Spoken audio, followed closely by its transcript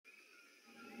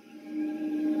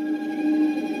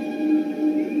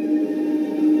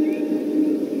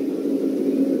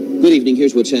Good evening.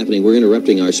 Here's what's happening. We're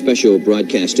interrupting our special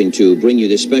broadcasting to bring you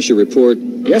this special report.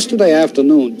 Yesterday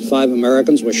afternoon, 5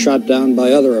 Americans were shot down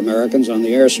by other Americans on the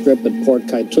airstrip at Port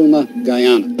Kaituma,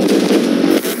 Guyana.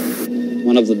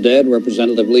 One of the dead,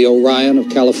 Representative Leo Ryan of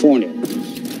California.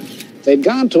 They'd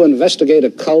gone to investigate a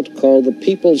cult called the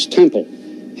People's Temple,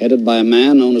 headed by a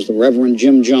man known as the Reverend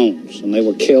Jim Jones, and they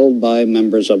were killed by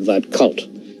members of that cult.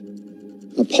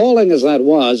 Appalling as that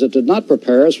was, it did not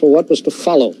prepare us for what was to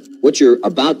follow. What you're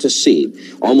about to see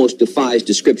almost defies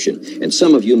description, and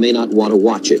some of you may not want to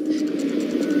watch it.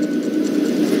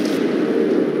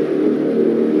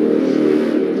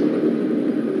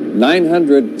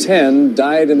 "910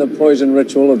 died in the poison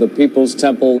ritual of the People's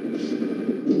Temple."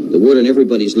 The word on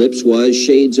everybody's lips was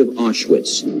shades of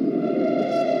Auschwitz.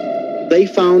 They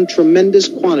found tremendous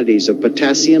quantities of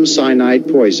potassium cyanide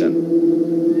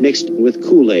poison mixed with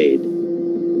Kool-Aid.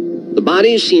 The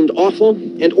bodies seemed awful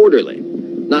and orderly,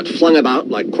 not flung about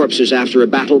like corpses after a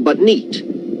battle, but neat,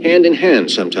 hand in hand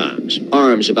sometimes,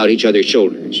 arms about each other's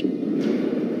shoulders.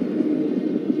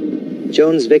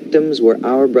 Jones' victims were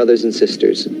our brothers and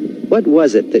sisters. What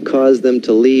was it that caused them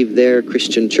to leave their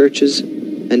Christian churches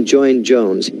and join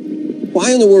Jones?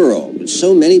 Why in the world did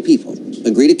so many people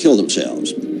agree to kill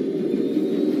themselves?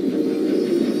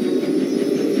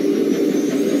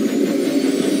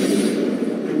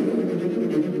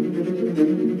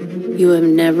 You have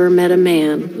never met a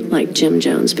man like Jim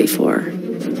Jones before.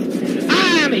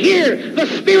 I am here, the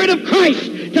Spirit of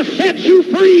Christ, to set you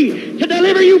free, to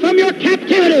deliver you from your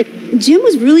captivity. Jim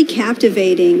was really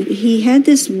captivating. He had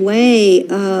this way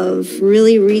of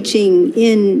really reaching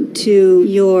into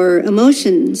your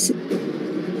emotions.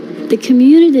 The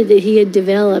community that he had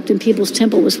developed in People's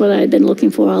Temple was what I had been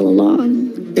looking for all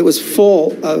along. It was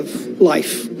full of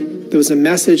life. There was a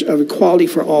message of equality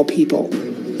for all people.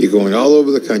 You're going all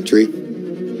over the country,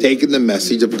 taking the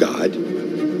message of God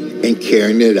and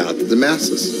carrying it out to the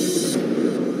masses.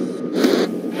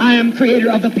 I am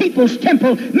creator of the People's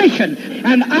Temple mission,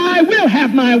 and I will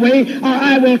have my way, or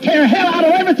I will tear hell out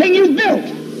of everything you've built.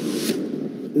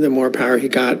 The more power he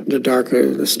got, the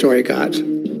darker the story got.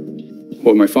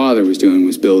 What my father was doing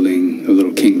was building a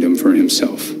little kingdom for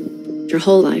himself. Your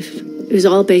whole life, it was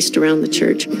all based around the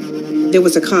church. There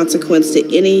was a consequence to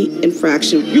any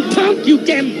infraction. You punk, you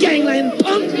damn gangland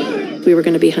punk! We were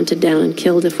going to be hunted down and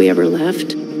killed if we ever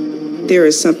left. There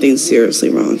is something seriously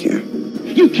wrong here.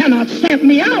 You cannot stamp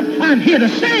me out. I'm here to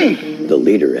stay. The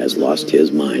leader has lost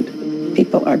his mind.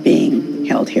 People are being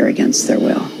held here against their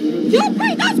will. You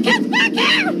bring those kids back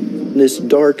here! This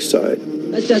dark side.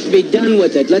 Let's just be done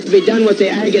with it. Let's be done with the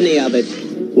agony of it.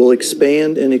 Will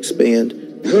expand and expand.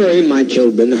 Hurry, my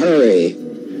children, hurry.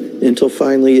 Until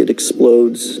finally it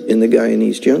explodes in the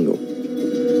Guyanese jungle.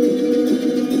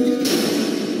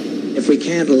 If we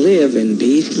can't live in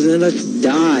peace, then let's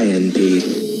die in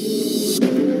peace.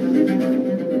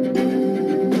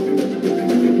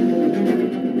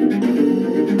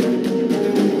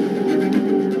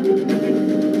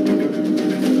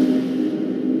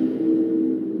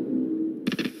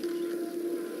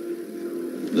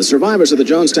 The survivors of the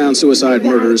Jonestown suicide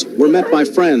murders were met by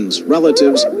friends,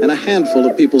 relatives, and a handful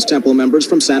of People's Temple members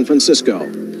from San Francisco.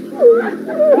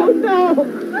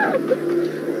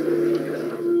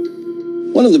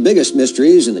 One of the biggest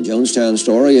mysteries in the Jonestown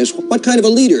story is what kind of a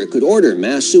leader could order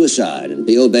mass suicide and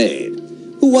be obeyed?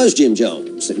 Who was Jim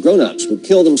Jones that grown-ups would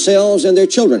kill themselves and their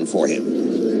children for him?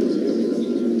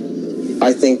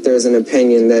 I think there's an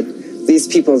opinion that these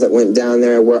people that went down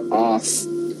there were off.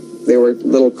 They were a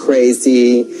little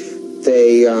crazy.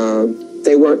 They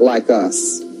weren't like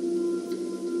us.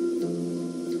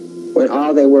 When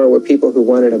all they were people who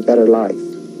wanted a better life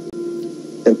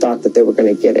and thought that they were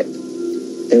going to get it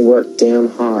and worked damn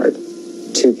hard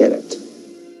to get it.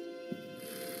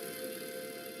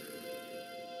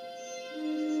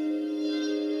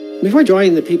 Before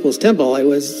joining the People's Temple, I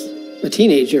was a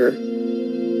teenager.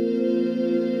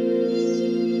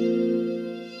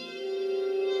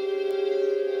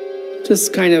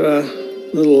 Just kind of a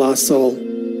little lost soul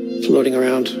floating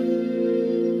around.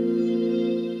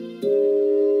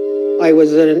 I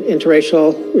was in an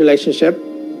interracial relationship.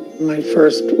 My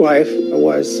first wife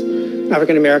was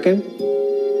African American.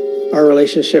 Our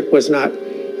relationship was not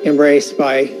embraced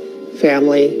by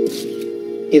family,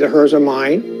 either hers or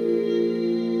mine.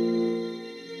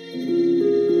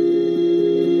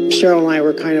 Cheryl and I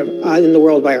were kind of in the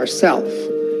world by ourselves.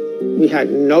 We had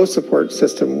no support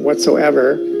system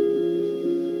whatsoever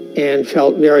and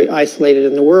felt very isolated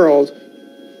in the world.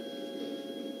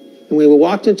 And when we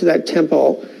walked into that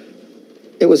temple,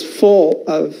 it was full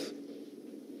of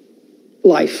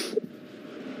life.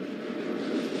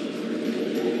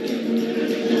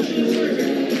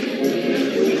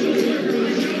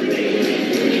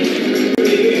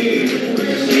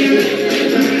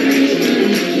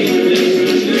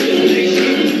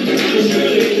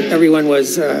 Everyone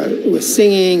was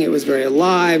singing. It was very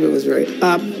alive. It was very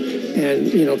up,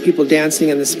 and people dancing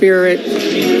in the spirit.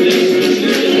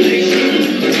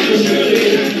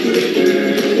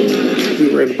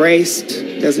 We were embraced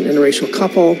as an interracial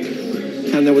couple,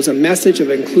 and there was a message of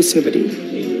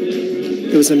inclusivity.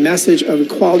 There was a message of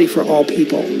equality for all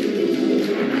people.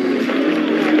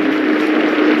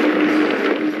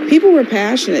 People were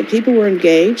passionate. People were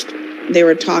engaged. They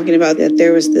were talking about that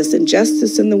there was this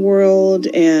injustice in the world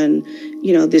and,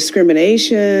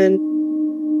 discrimination.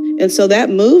 And so that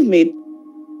moved me.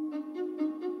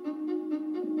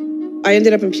 I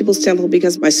ended up in People's Temple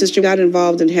because my sister got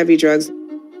involved in heavy drugs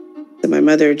and my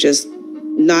mother just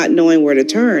not knowing where to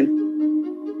turn.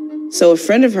 So a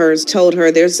friend of hers told her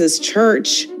there's this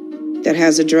church that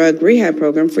has a drug rehab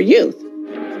program for youth.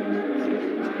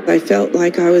 I felt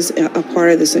like I was a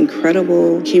part of this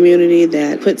incredible community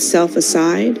that put self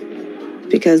aside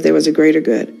because there was a greater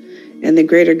good. And the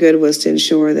greater good was to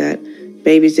ensure that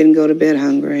babies didn't go to bed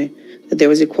hungry, that there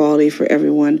was equality for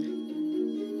everyone.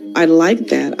 I liked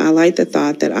that. I liked the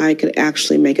thought that I could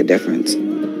actually make a difference.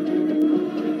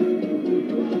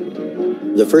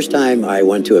 The first time I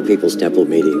went to a People's Temple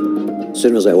meeting, as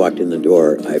soon as I walked in the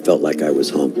door, I felt like I was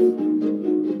home.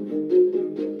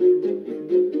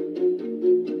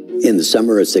 In the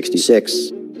summer of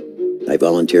 '66, I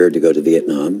volunteered to go to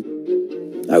Vietnam.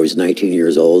 I was 19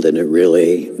 years old, and it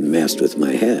really messed with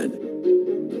my head.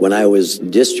 When I was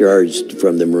discharged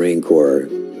from the Marine Corps,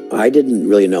 I didn't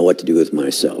really know what to do with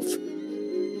myself.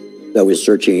 I was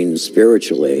searching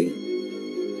spiritually.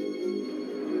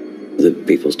 The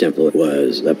People's Temple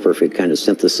was a perfect kind of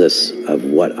synthesis of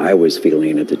what I was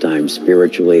feeling at the time,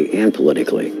 spiritually and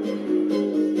politically.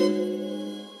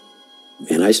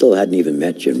 And I still hadn't even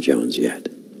met Jim Jones yet.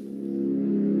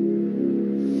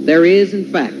 There is, in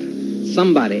fact,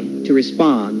 somebody to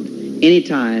respond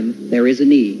anytime there is a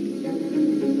need.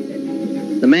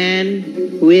 The man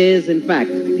who is, in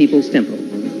fact, People's Temple.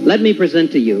 Let me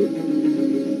present to you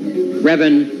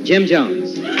Reverend Jim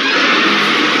Jones.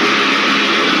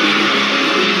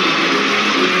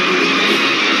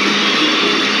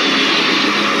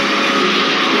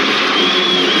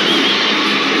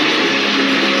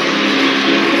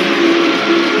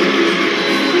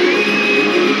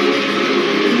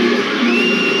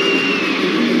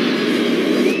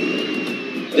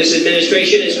 This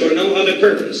administration is for no other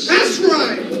purpose. That's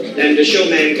right. Than to show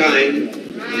mankind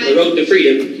the road to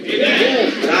freedom.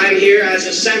 Amen. But I'm here as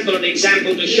a sample and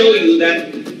example to show you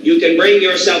that you can bring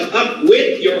yourself up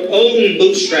with your own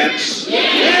bootstraps.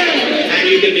 Amen. And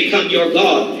you can become your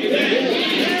God.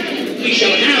 Amen. We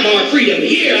shall have our freedom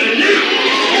here and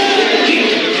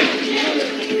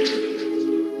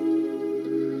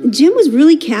now. Jim was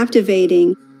really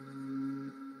captivating.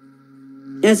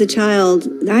 As a child,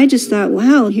 I just thought,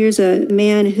 wow, here's a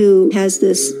man who has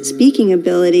this speaking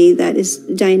ability that is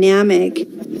dynamic.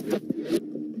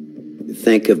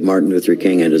 Think of Martin Luther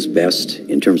King at his best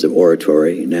in terms of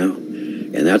oratory now,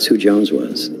 and that's who Jones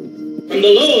was. From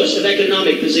the lowest of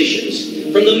economic positions,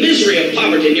 from the misery of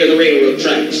poverty near the railroad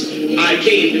tracks, I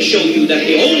came to show you that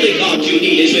the only God you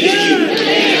need is within you.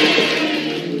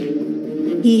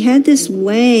 He had this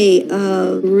way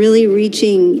of really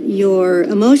reaching your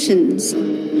emotions.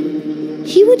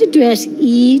 He would address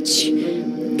each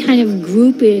kind of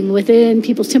grouping within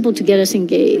People's Temple to get us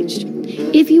engaged.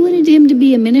 If you wanted him to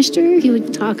be a minister, he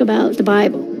would talk about the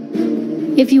Bible.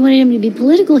 If you wanted him to be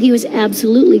political, he was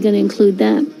absolutely going to include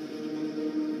that.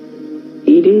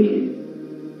 Edie?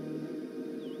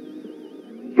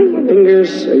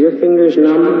 Are your fingers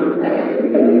numb?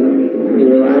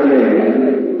 Your right hand.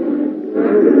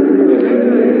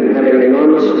 Having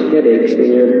enormous headaches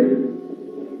in your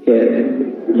head.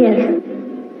 Yes.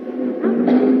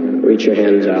 Reach your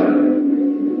hands out.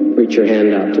 Reach your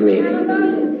hand out to me.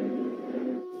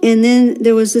 And then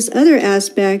there was this other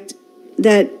aspect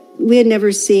that we had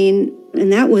never seen,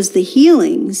 and that was the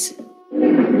healings.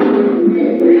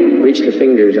 Reach the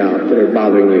fingers out that are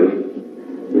bothering you.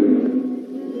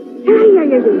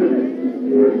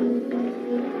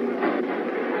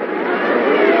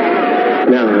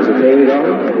 Now, is the pain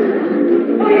gone?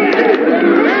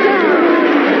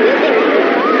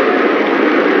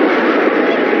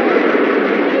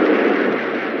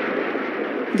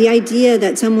 The idea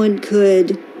that someone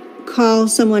could call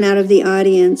someone out of the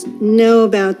audience, know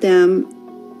about them,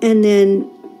 and then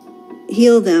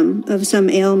heal them of some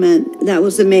ailment, that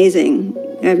was amazing.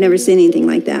 I've never seen anything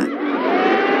like that.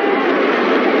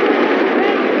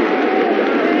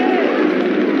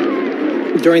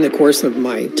 During the course of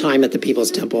my time at the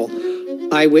People's Temple,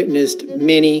 I witnessed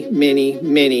many, many,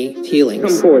 many healings.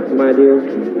 Come forth, my dear.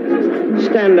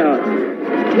 Stand up.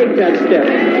 Take that step.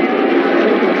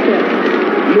 Take that step.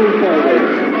 Move forward.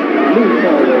 Move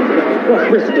forward. Walk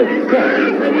briskly. Walk.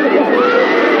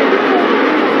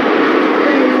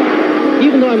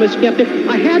 Even though I'm a skeptic,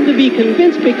 I had to be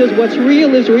convinced because what's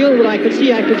real is real. What I could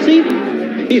see, I could see.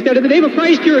 He said, in the name of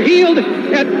Christ, you're healed.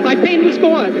 And my pain was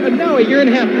gone. And now, a year and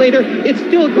a half later, it's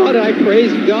still gone. I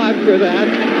praise God for that.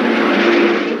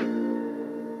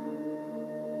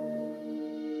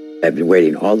 I've been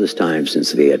waiting all this time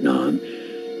since Vietnam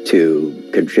to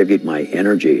contribute my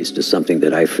energies to something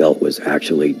that I felt was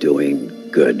actually doing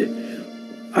good.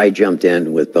 I jumped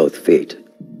in with both feet.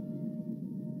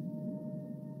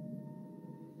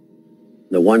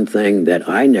 The one thing that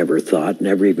I never thought,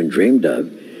 never even dreamed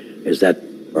of, is that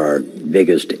our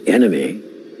biggest enemy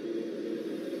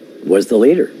was the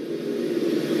leader.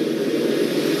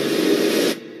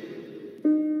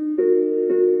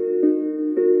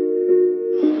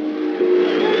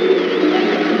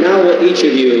 Now will each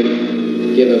of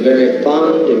you give a very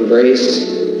fond embrace,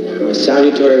 a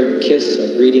salutary kiss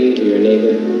of greeting to your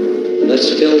neighbor. Let's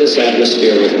fill this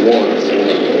atmosphere with warmth.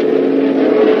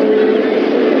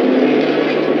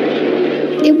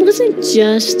 It wasn't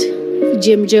just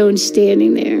Jim Jones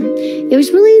standing there. It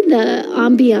was really the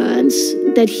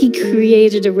ambiance that he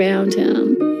created around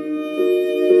him.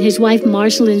 His wife,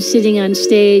 Marceline, sitting on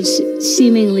stage,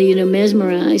 seemingly,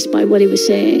 mesmerized by what he was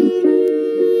saying.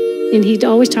 And he'd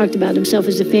always talked about himself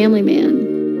as a family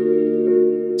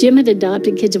man. Jim had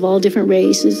adopted kids of all different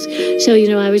races. So,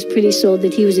 I was pretty sold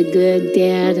that he was a good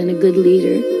dad and a good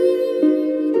leader.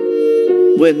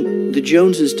 When the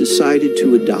Joneses decided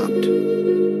to adopt,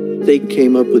 they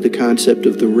came up with the concept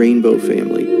of the rainbow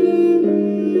family.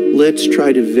 Let's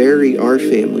try to vary our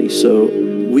family so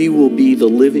we will be the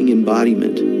living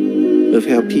embodiment of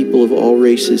how people of all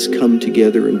races come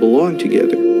together and belong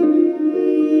together.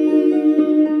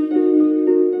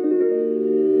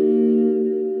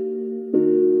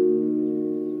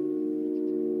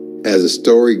 As the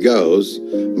story goes,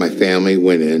 my family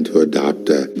went in to adopt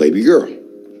a baby girl.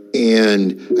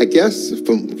 And I guess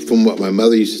from what my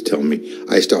mother used to tell me,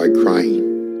 I started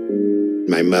crying.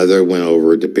 My mother went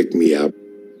over to pick me up.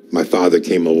 My father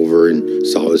came over and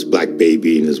saw this black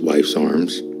baby in his wife's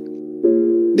arms.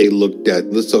 They looked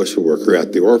at the social worker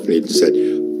at the orphanage and said,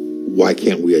 why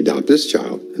can't we adopt this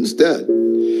child instead?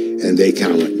 And they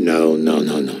kind of went, no.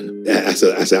 That's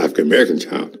an African-American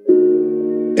child.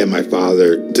 And my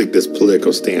father took this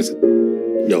political stance.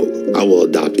 No, I will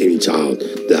adopt any child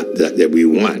that we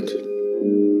want.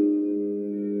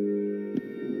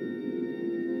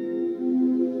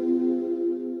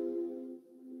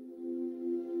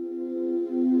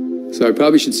 So I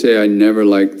probably should say I never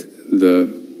liked the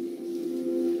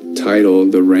title,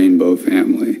 The Rainbow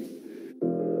Family.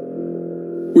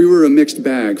 We were a mixed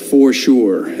bag, for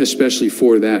sure, especially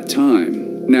for that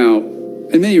time. Now,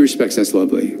 in many respects, that's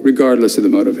lovely, regardless of the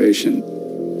motivation.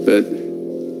 But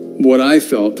what I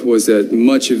felt was that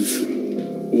much of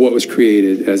what was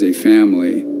created as a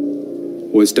family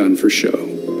was done for show.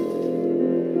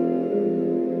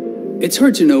 It's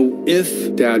hard to know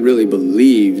if Dad really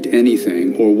believed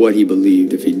anything or what he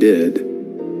believed if he did.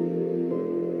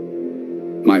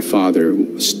 My father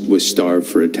was starved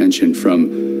for attention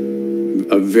from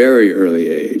a very early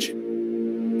age,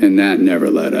 and that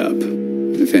never let up.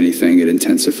 If anything, it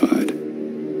intensified.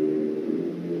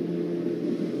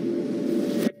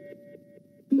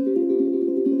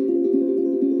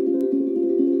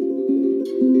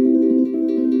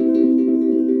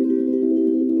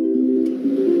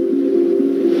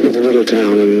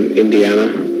 Town in Indiana.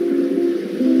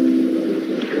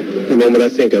 The moment I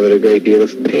think of it, a great deal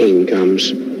of pain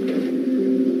comes.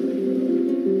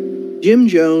 Jim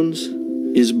Jones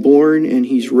is born and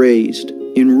he's raised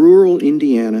in rural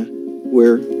Indiana,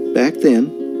 where back then,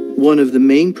 one of the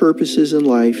main purposes in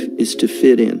life is to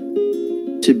fit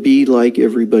in, to be like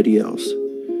everybody else.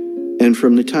 And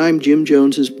from the time Jim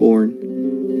Jones is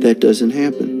born, that doesn't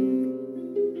happen.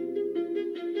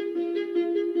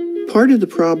 Part of the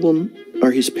problem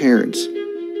are his parents.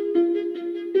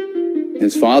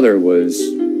 His father was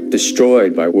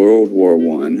destroyed by World War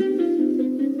I.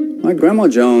 My Grandma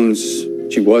Jones,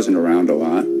 she wasn't around a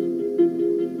lot.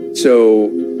 So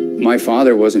my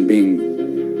father wasn't being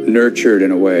nurtured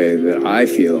in a way that I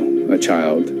feel a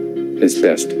child is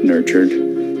best nurtured.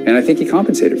 And I think he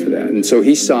compensated for that. And so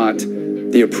he sought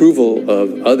the approval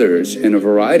of others in a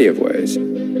variety of ways.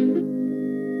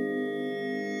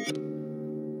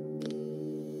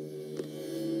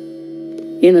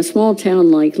 In a small town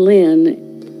like Lynn,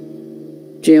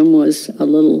 Jim was a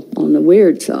little on the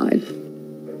weird side.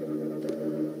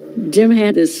 Jim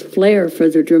had this flair for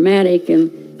the dramatic,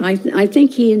 and I think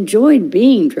he enjoyed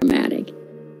being dramatic.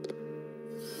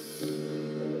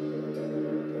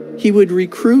 He would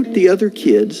recruit the other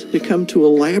kids to come to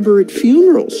elaborate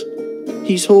funerals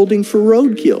he's holding for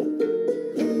roadkill.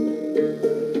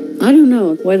 I don't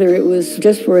know whether it was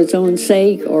just for its own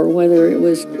sake or whether it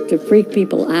was to freak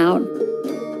people out.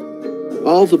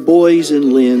 All the boys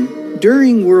in Lynn,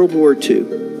 during World War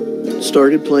II,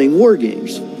 started playing war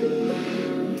games.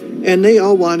 And they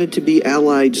all wanted to be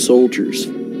Allied soldiers.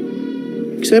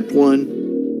 Except one.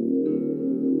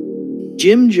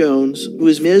 Jim Jones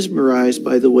was mesmerized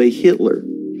by the way Hitler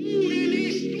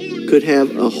could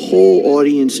have a whole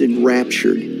audience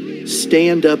enraptured,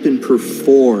 stand up and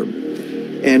perform,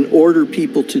 and order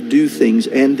people to do things,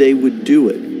 and they would do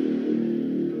it.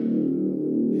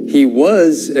 He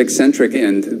was eccentric,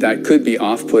 and that could be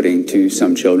off-putting to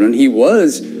some children. He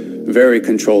was very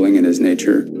controlling in his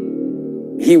nature.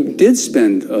 He did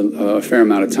spend a fair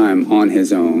amount of time on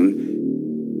his own.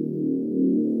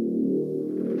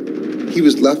 He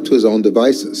was left to his own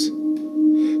devices.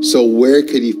 So where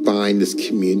could he find this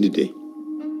community?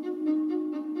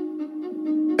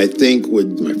 I think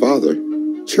with my father,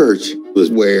 church was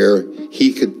where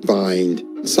he could find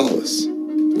solace,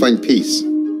 find peace.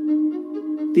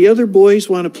 The other boys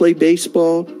want to play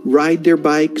baseball, ride their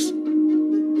bikes.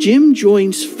 Jim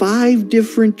joins 5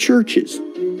 different churches.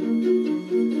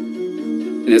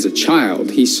 And as a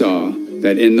child, he saw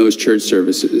that in those church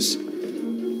services,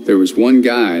 there was one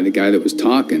guy, the guy that was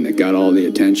talking, that got all the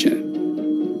attention.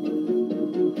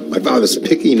 My father's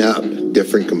picking up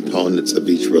different components of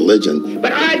each religion.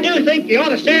 But I do think you ought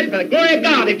to say it for the glory of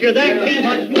God if you're that keen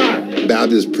smart.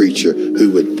 Baptist preacher who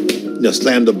would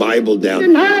slam the Bible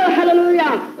down.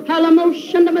 Hallelujah. Glory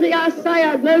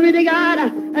to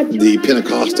God. The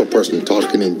Pentecostal person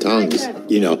talking in tongues,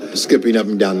 skipping up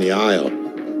and down the aisle.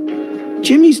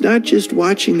 Jimmy's not just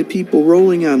watching the people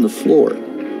rolling on the floor.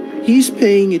 He's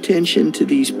paying attention to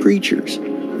these preachers.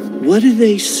 What do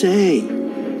they say?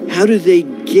 How do they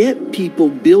get people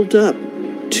built up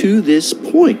to this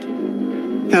point?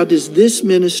 How does this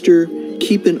minister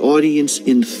keep an audience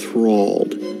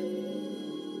enthralled?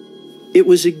 It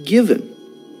was a given.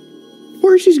 Of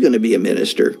course he's going to be a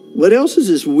minister. What else is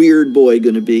this weird boy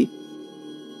going to be?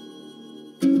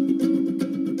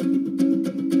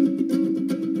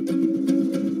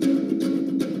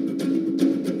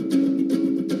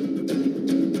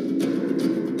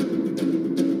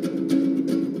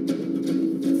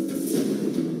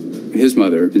 His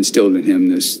mother instilled in him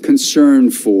this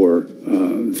concern for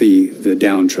the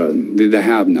downtrodden, the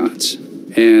have-nots.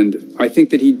 And I think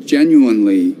that he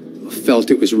genuinely felt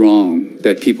it was wrong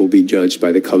that people be judged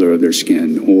by the color of their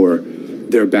skin or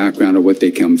their background or what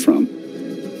they come from.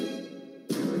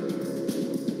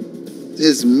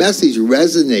 His message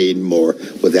resonated more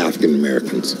with African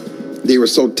Americans. They were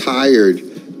so tired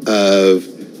of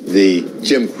the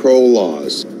Jim Crow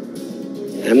laws.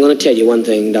 I'm going to tell you one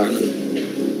thing, darling.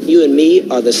 You and me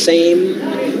are the same.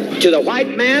 To the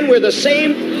white man, we're the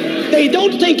same. They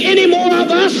don't think any more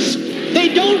of us. They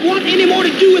don't want any more to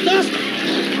do with us.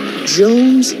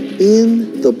 Jones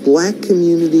in the black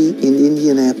community in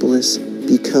Indianapolis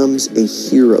becomes a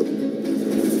hero.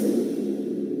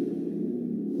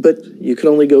 But you can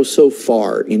only go so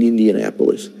far in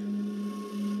Indianapolis.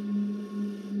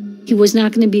 He was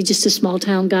not going to be just a small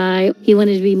town guy. He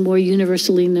wanted to be more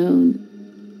universally known.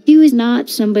 He was not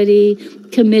somebody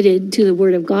committed to the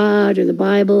Word of God or the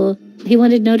Bible. He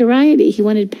wanted notoriety. He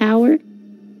wanted power.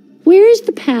 Where is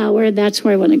the power? That's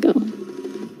where I want to go.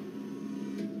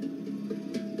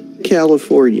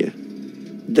 California.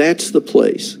 That's the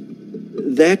place.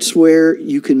 That's where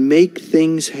you can make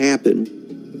things happen.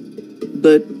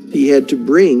 But he had to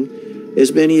bring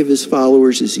as many of his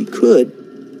followers as he could.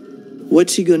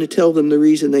 What's he going to tell them the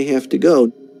reason they have to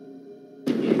go?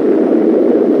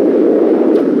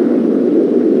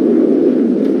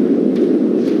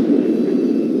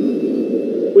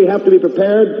 We have to be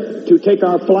prepared to take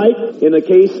our flight in the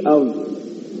case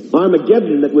of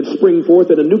Armageddon that would spring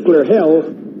forth in a nuclear hell.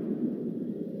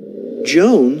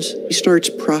 Jones, he starts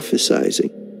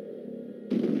prophesizing.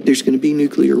 There's going to be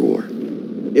nuclear war.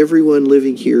 Everyone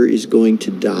living here is going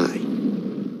to die.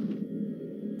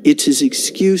 It's his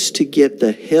excuse to get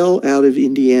the hell out of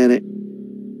Indiana,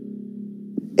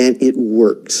 and it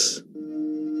works.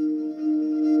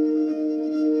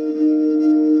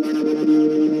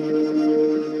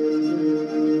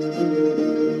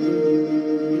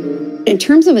 In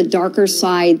terms of a darker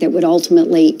side that would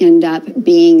ultimately end up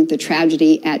being the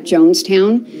tragedy at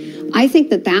Jonestown, I think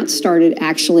that started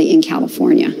actually in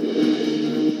California.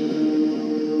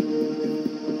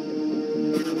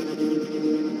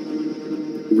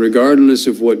 Regardless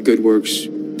of what good works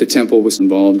the temple was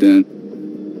involved in,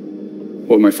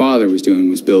 what my father was doing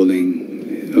was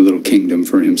building a little kingdom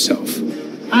for himself.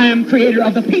 I am creator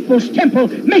of the People's Temple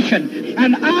mission,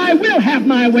 and I will have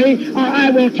my way, or I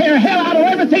will tear hell out of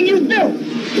everything you've built.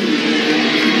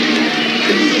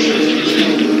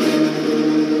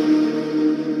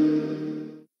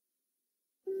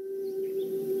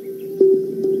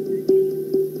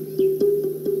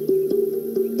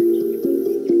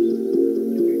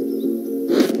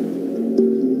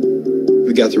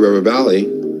 We got to River Valley,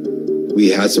 we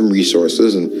had some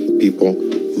resources and people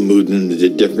moved into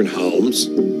different homes.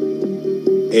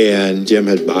 And Jim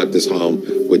had bought this home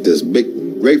with this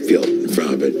big grape field in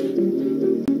front of it.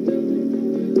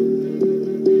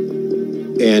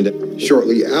 And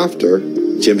shortly after,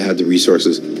 Jim had the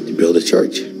resources to build a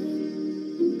church.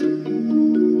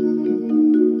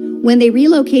 When they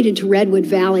relocated to Redwood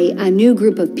Valley, a new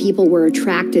group of people were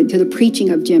attracted to the preaching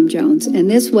of Jim Jones, and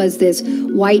this was this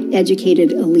white,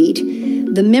 educated elite.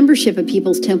 The membership of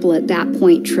People's Temple at that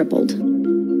point tripled.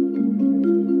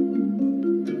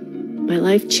 My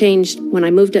life changed when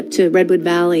I moved up to Redwood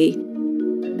Valley.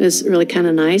 It was really kind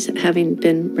of nice, having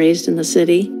been raised in the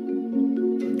city.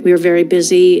 We were very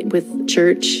busy with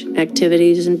church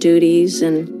activities and duties,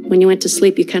 and when you went to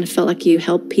sleep, you kind of felt like you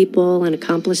helped people and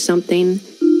accomplished something.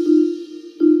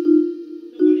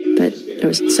 But there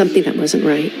was something that wasn't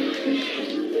right.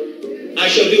 I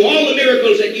shall do all the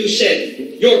miracles that you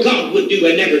said your God would do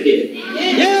and never did.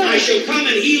 Yeah. I shall come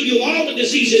and heal you all the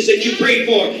diseases that you prayed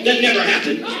for that never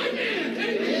happened.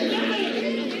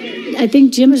 I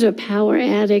think Jim was a power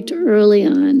addict early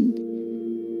on.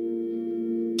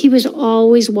 He was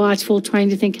always watchful, trying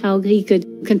to think how he could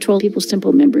control People's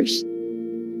Temple members.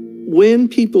 When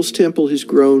People's Temple has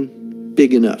grown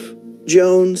big enough,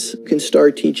 Jones can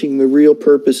start teaching the real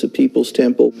purpose of People's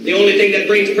Temple. The only thing that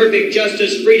brings perfect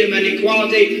justice, freedom, and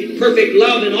equality, perfect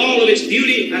love in all of its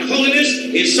beauty and holiness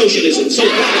is socialism. So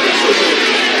socialism.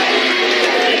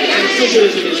 And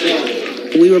socialism is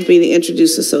wrong. We were being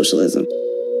introduced to socialism.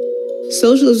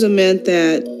 Socialism meant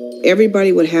that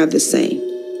everybody would have the same.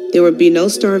 There would be no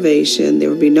starvation. There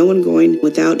would be no one going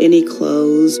without any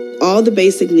clothes. All the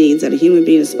basic needs that a human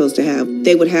being is supposed to have,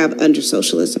 they would have under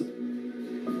socialism.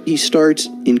 He starts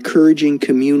encouraging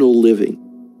communal living.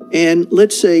 And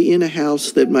let's say in a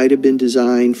house that might have been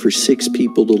designed for 6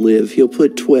 people to live, he'll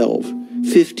put 12,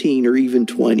 15, or even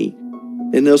 20.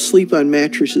 And they'll sleep on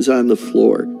mattresses on the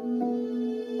floor.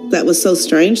 That was so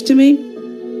strange to me,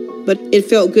 but it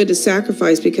felt good to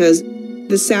sacrifice because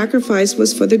the sacrifice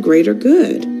was for the greater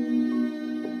good.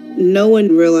 No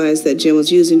one realized that Jim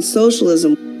was using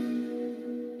socialism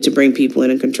to bring people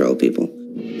in and control people.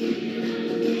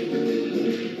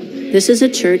 This is a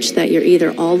church that you're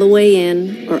either all the way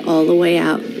in or all the way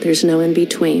out. There's no in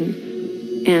between.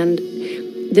 And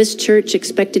this church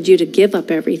expected you to give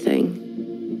up everything.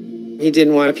 He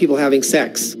didn't want people having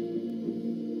sex,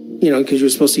 because you were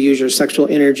supposed to use your sexual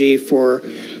energy for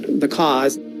the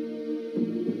cause.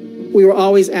 We were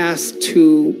always asked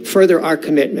to further our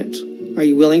commitment. Are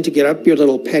you willing to get up your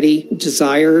little petty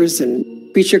desires and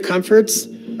preach your comforts,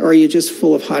 or are you just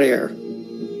full of hot air?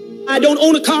 I don't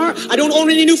own a car. I don't own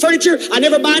any new furniture. I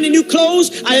never buy any new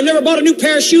clothes. I have never bought a new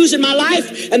pair of shoes in my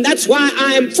life, and that's why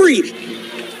I am free.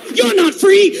 You're not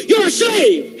free. You're a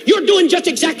slave. You're doing just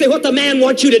exactly what the man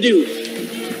wants you to do.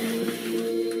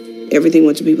 Everything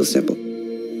went to People's Temple.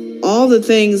 All the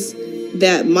things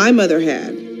that my mother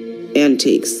had,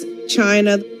 antiques,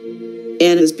 china,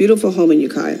 and his beautiful home in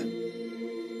Ukiah.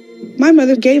 My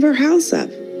mother gave her house up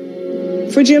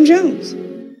for Jim Jones.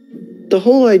 The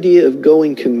whole idea of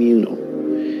going communal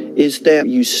is that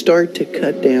you start to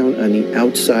cut down on the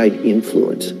outside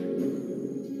influence.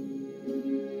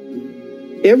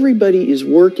 Everybody is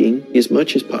working as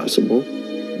much as possible.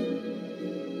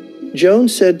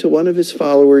 Jones said to one of his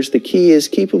followers, the key is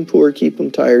keep them poor, keep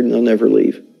them tired, and they'll never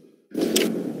leave.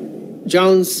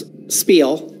 Jones'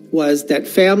 spiel was that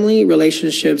family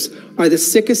relationships are the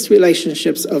sickest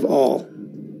relationships of all.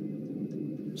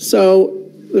 So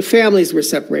the families were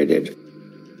separated.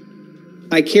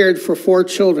 I cared for 4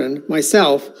 children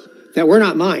myself that were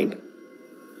not mine.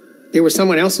 They were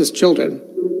someone else's children.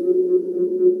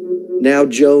 Now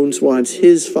Jones wants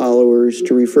his followers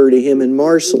to refer to him and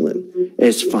Marceline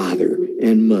as father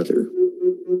and mother.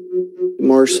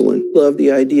 Marceline loved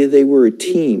the idea they were a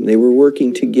team. They were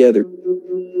working together.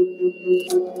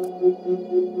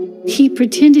 He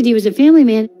pretended he was a family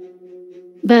man,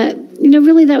 but,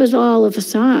 really that was all a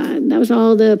facade. That was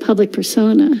all the public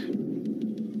persona.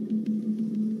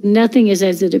 Nothing is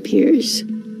as it appears.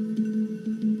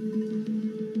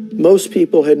 Most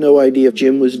people had no idea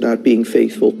Jim was not being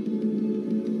faithful.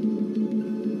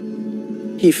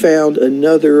 He found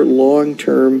another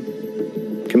long-term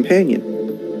companion.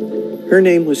 Her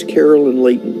name was Carolyn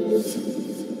Layton.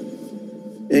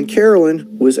 And Carolyn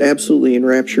was absolutely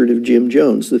enraptured of Jim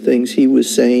Jones. The things he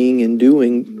was saying and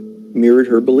doing mirrored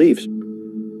her beliefs.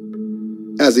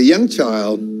 As a young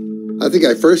child, I think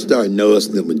I first started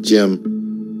noticing that when Jim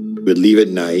would leave at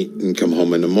night and come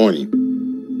home in the morning,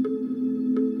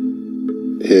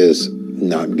 his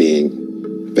not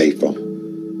being faithful.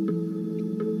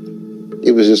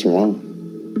 It was just wrong.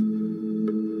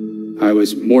 I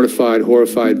was mortified,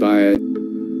 horrified by it.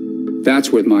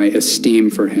 That's where my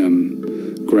esteem for him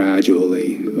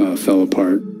gradually fell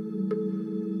apart.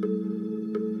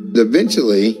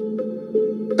 Eventually,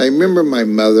 I remember my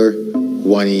mother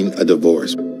wanting a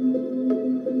divorce.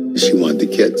 She wanted the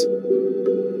kids.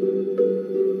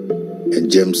 And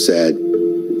Jim said,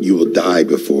 "You will die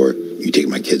before you take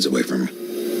my kids away from me."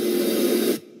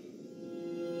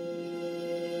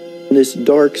 This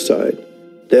dark side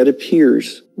that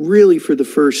appears really for the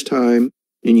first time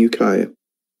in Ukiah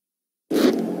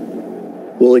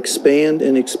will expand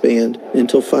and expand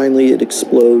until finally it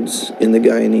explodes in the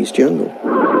Guyanese jungle.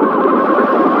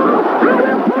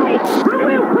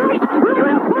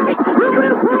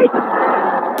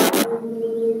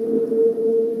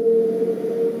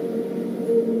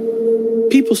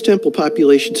 People's Temple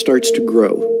population starts to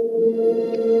grow.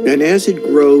 And as it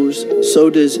grows, so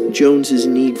does Jones's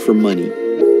need for money.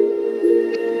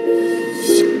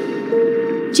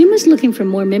 Jim was looking for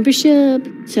more membership.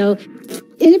 So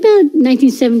in about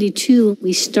 1972,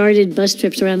 we started bus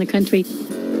trips around the country.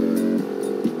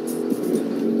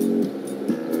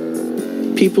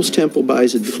 People's Temple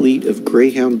buys a fleet of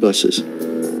Greyhound buses.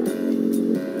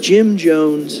 Jim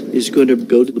Jones is going to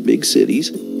go to the big cities,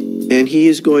 and he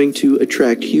is going to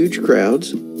attract huge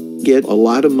crowds, get a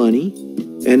lot of money,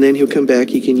 and then he'll come back.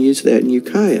 He can use that in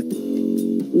Ukiah.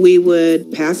 We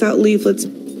would pass out leaflets,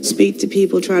 speak to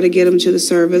people, try to get them to the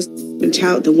service, and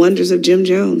tout the wonders of Jim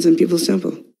Jones and People's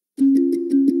Temple.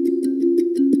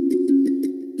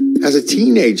 As a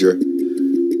teenager,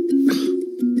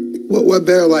 what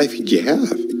better life could you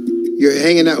have? You're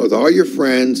hanging out with all your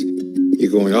friends, you're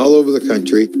going all over the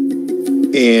country,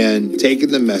 and taking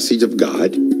the message of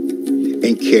God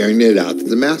and carrying it out to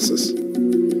the masses.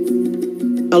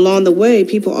 Along the way,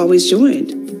 people always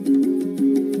joined.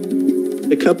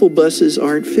 A couple buses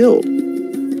aren't filled.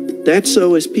 That's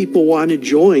so as people want to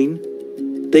join,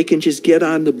 they can just get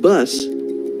on the bus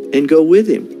and go with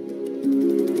him.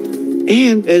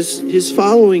 And as his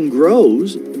following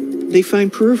grows, they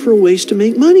find peripheral ways to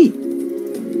make money.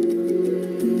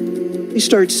 They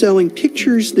start selling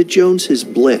pictures that Jones has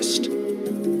blessed.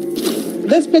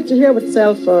 This picture here would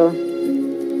sell for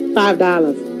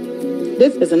 $5.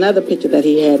 This is another picture that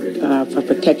he had for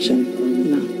protection.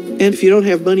 And if you don't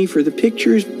have money for the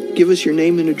pictures, give us your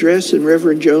name and address, and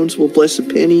Reverend Jones will bless a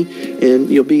penny, and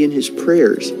you'll be in his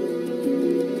prayers.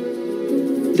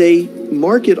 They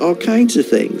market all kinds of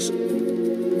things.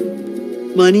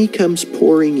 Money comes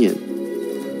pouring in.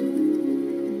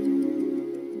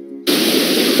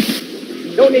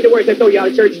 Don't need to worry if I throw you out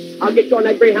of church. I'll get you on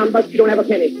that Greyhound bus if you don't have a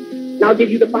penny. And I'll give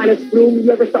you the finest room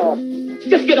you ever saw.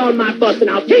 Just get on my bus and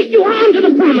I'll take you on to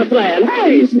the promised land.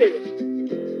 Hey,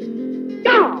 Spirit!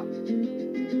 God!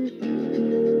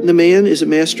 The man is a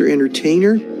master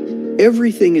entertainer.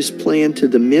 Everything is planned to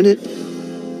the minute.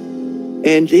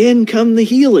 And then come the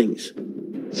healings.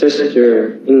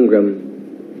 Sister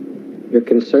Ingram, you're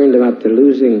concerned about the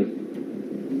losing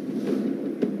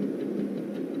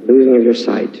of your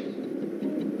sight.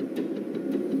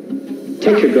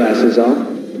 Take your glasses off.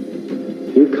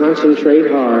 You concentrate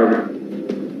hard.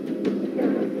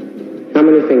 How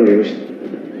many fingers?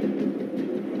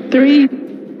 3.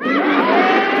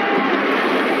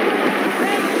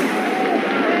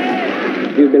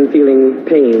 You've been feeling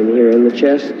pain here in the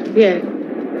chest? Yeah.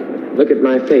 Look at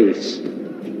my face.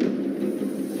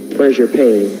 Where's your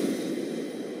pain?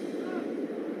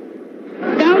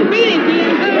 Don't beat it,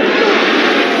 dear.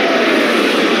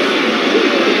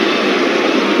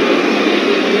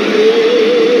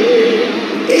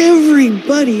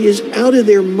 Everybody is out of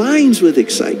their minds with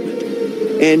excitement.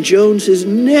 And Jones has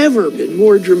never been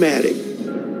more dramatic.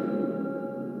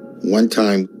 One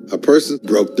time, a person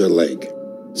broke their leg.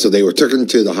 So they were taken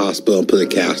to the hospital and put a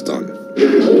cast on.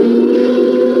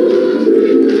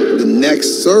 The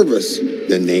next service,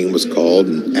 the name was called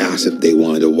and asked if they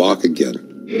wanted to walk again.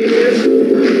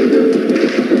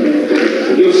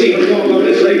 You'll see him walk on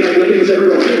this leg like nothing's ever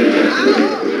wrong.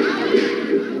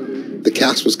 The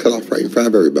cast was cut off right in front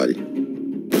of everybody.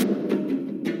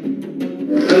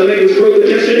 The leg was broken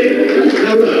yesterday.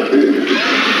 Now run.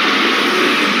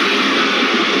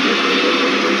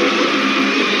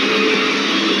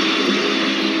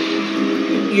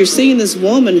 You're seeing this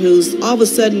woman who's all of a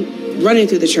sudden running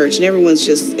through the church and everyone's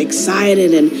just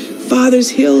excited and Father's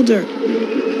healed her.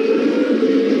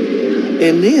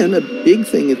 And then a big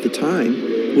thing at the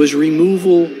time was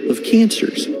removal of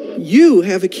cancers. You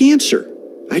have a cancer.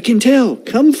 I can tell.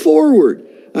 Come forward.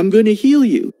 I'm going to heal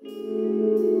you.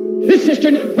 This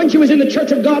sister, when she was in the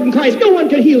Church of God in Christ, no one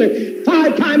could heal her.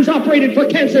 5 times operated for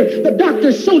cancer. The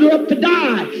doctor sewed her up to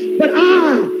die. But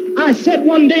I said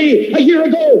one day, a year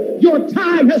ago, your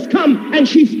time has come, and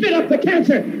she spit up the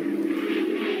cancer.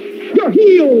 You're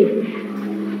healed.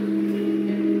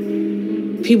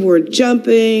 People were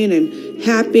jumping and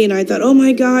happy, and I thought, oh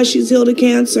my gosh, she's healed of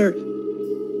cancer.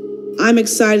 I'm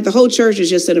excited. The whole church is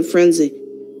just in a frenzy.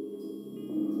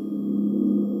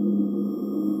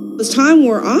 As time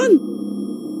wore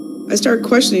on, I started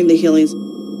questioning the healings.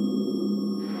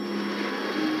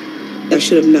 I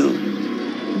should have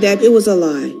known that it was a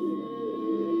lie.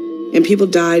 And people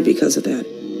died because of that.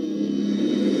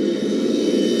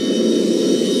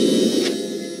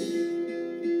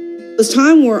 As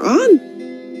time wore on,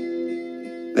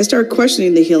 I started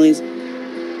questioning the healings.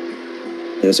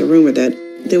 There's a rumor that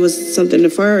there was something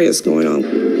nefarious going on.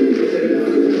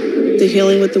 The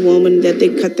healing with the woman, that they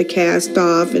cut the cast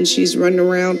off and she's running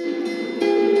around.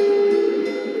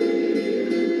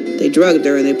 They drugged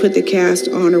her and they put the cast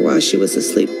on her while she was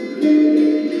asleep.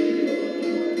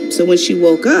 So when she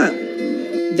woke up,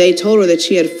 they told her that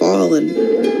she had fallen.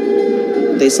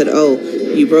 They said, oh,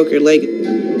 you broke your leg.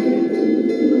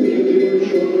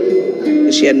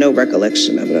 And she had no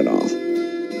recollection of it at all.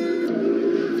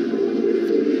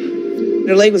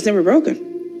 Her leg was never broken.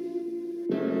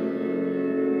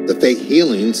 The fake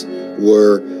healings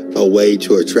were a way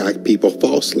to attract people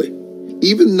falsely.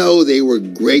 Even though they were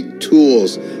great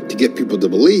tools to get people to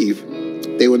believe,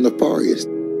 they were nefarious.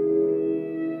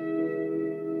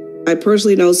 I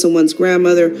personally know someone's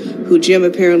grandmother who Jim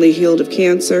apparently healed of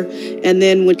cancer. And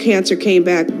then when cancer came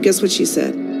back, guess what she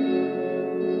said?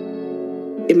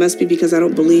 It must be because I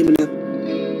don't believe enough.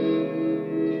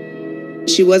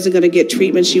 She wasn't going to get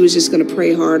treatment. She was just going to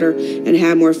pray harder and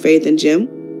have more faith in Jim.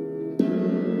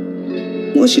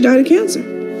 Well, she died of cancer.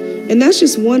 And that's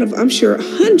just one of, I'm sure,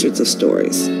 hundreds of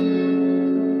stories.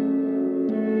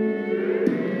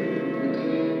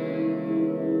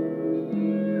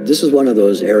 This is one of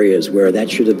those areas where that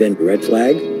should have been a red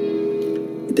flag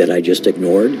that I just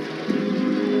ignored.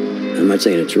 I'm not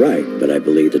saying it's right, but I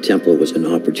believe the temple was an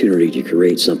opportunity to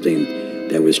create something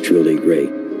that was truly great.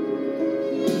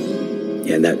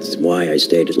 And that's why I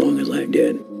stayed as long as I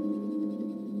did.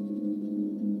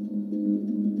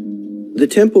 The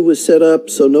temple was set up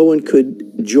so no one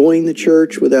could join the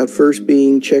church without first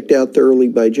being checked out thoroughly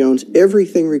by Jones.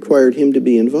 Everything required him to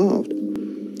be involved.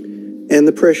 And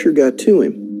the pressure got to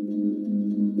him.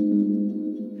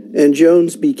 And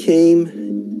Jones became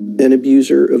an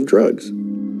abuser of drugs.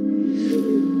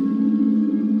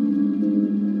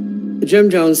 Jim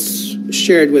Jones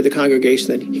shared with the congregation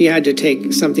that he had to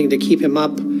take something to keep him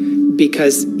up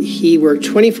because he worked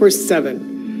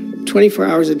 24/7, 24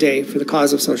 hours a day for the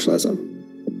cause of socialism.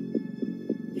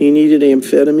 He needed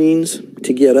amphetamines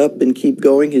to get up and keep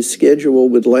going. His schedule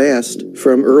would last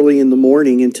from early in the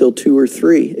morning until 2 or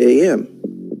 3 a.m.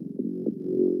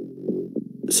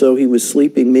 So he was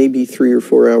sleeping maybe 3 or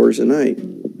 4 hours a night.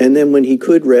 And then when he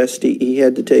could rest, he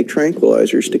had to take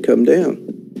tranquilizers to come down.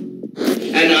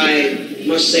 And I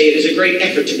must say it is a great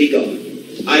effort to be God.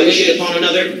 I wish it upon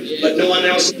another, but no one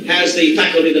else has the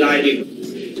faculty that I do.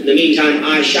 In the meantime,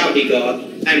 I shall be God,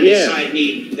 and beside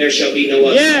me there shall be no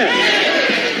other.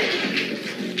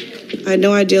 I had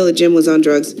no idea that Jim was on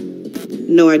drugs.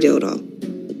 No idea at all.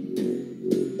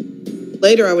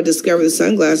 Later, I would discover the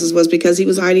sunglasses was because he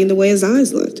was hiding the way his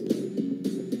eyes looked.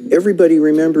 Everybody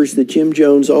remembers that Jim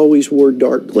Jones always wore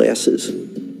dark glasses.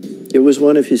 It was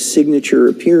one of his signature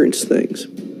appearance things.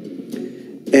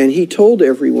 And he told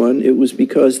everyone it was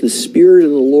because the Spirit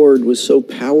of the Lord was so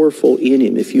powerful in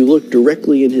him. If you looked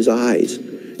directly in his eyes,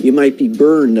 you might be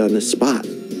burned on the spot.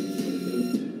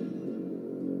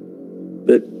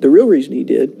 But the real reason he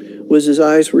did was his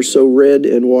eyes were so red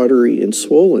and watery and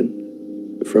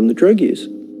swollen from the drug use.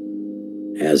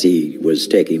 As he was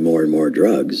taking more and more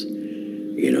drugs,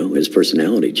 his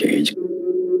personality changed.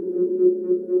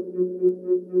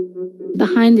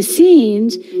 Behind the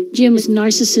scenes, Jim's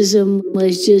narcissism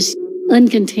was just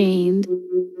uncontained.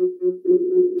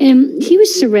 And he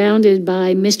was surrounded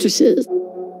by mistresses.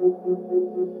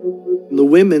 The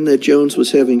women that Jones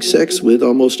was having sex with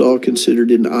almost all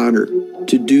considered it an honor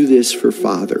to do this for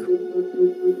Father.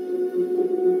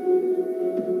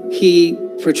 He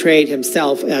portrayed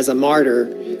himself as a martyr,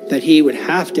 that he would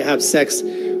have to have sex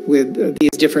with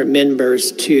these different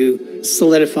members to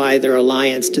solidify their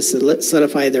alliance, to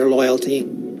solidify their loyalty.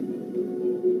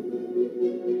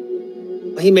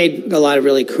 He made a lot of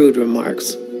really crude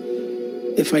remarks.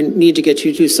 If I need to get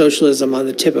you to socialism on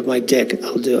the tip of my dick,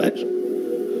 I'll do it.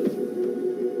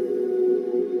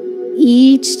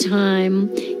 Each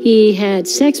time he had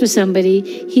sex with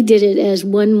somebody, he did it as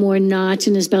one more notch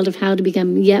in his belt of how to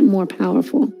become yet more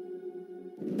powerful.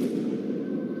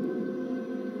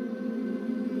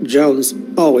 Jones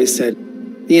always said,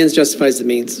 the ends justifies the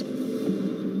means,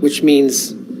 which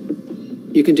means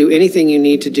you can do anything you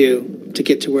need to do to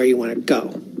get to where you want to go,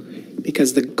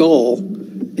 because the goal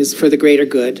is for the greater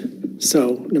good.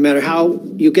 So no matter how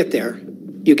you get there,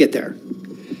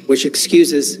 which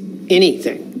excuses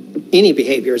anything, any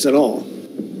behaviors at all.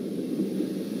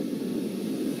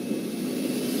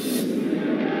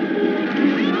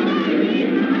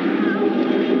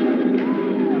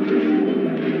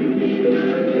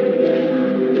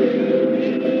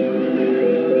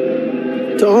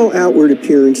 To all outward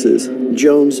appearances,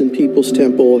 Jones and People's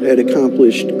Temple had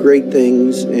accomplished great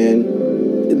things,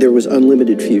 and there was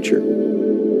unlimited future.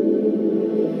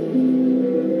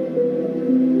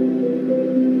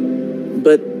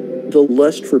 But the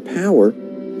lust for power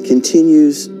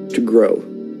continues to grow.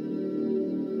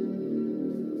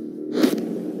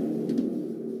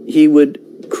 He would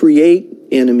create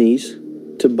enemies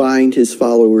to bind his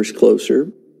followers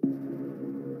closer.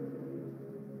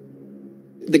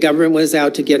 The government was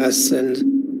out to get us,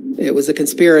 and it was a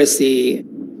conspiracy.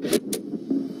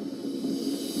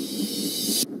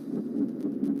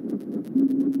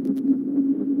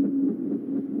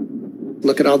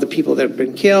 Look at all the people that have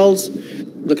been killed.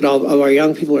 Look at all of our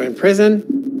young people who are in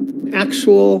prison.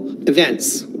 Actual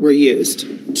events were used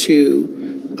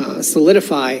to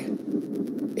solidify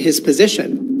his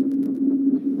position.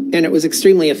 And it was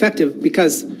extremely effective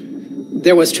because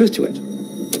there was truth to it.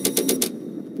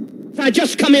 I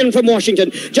just come in from Washington,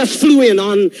 just flew in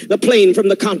on the plane from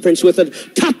the conference with the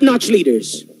top-notch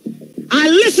leaders. I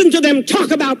listened to them talk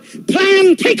about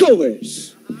planned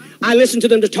takeovers. I listened to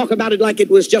them to talk about it like it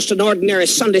was just an ordinary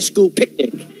Sunday school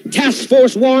picnic. Task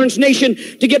force warns nation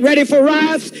to get ready for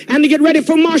riots and to get ready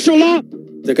for martial law.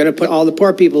 They're going to put all the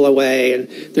poor people away, and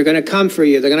they're going to come for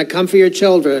you. They're going to come for your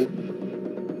children.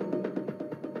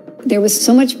 There was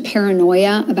so much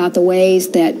paranoia about the ways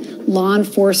that law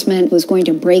enforcement was going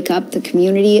to break up the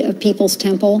community of People's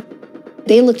Temple.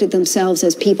 They looked at themselves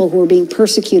as people who were being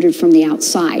persecuted from the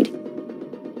outside.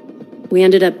 We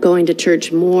ended up going to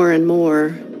church more and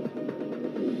more.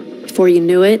 Before you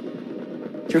knew it,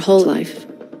 your whole life,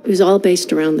 it was all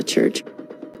based around the church.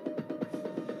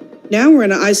 Now we're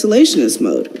in an isolationist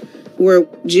mode, where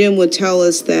Jim would tell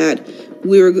us that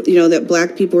that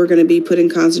black people were going to be put in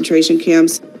concentration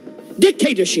camps.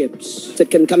 Dictatorships that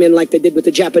can come in like they did with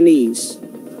the Japanese.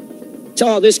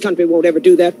 So this country won't ever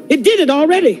do that. It did it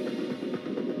already.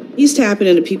 He's tapping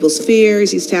into people's fears.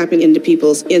 He's tapping into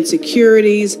people's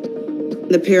insecurities.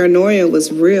 The paranoia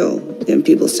was real in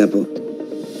People's Temple.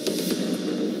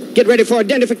 Get ready for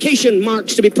identification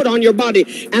marks to be put on your body,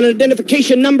 and an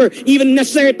identification number even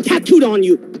necessary tattooed on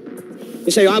you.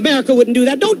 You say, America wouldn't do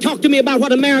that. Don't talk to me about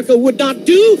what America would not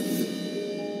do.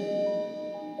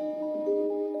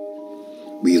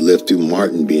 We lived through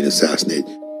Martin being assassinated.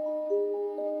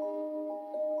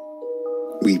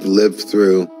 We've lived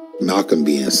through Malcolm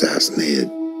being assassinated.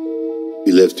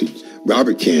 We lived through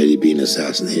Robert Kennedy being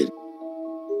assassinated.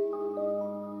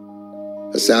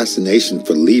 Assassination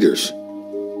for leaders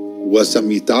was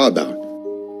something you thought about.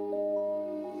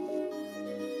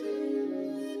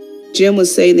 Jim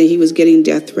was saying that he was getting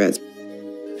death threats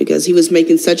because he was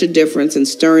making such a difference and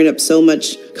stirring up so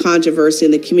much controversy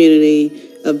in the community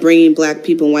of bringing black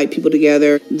people and white people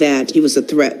together that he was a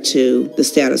threat to the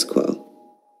status quo.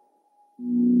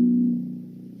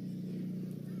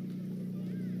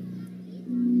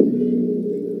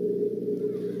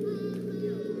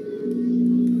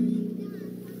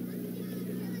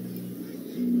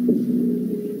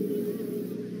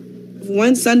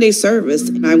 One Sunday service,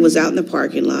 I was out in the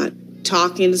parking lot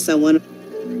talking to someone.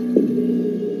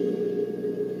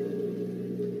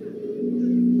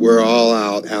 We're all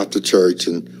out after church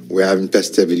and we're having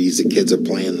festivities. The kids are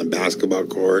playing the basketball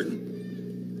court.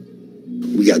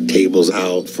 We got tables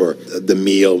out for the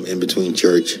meal in between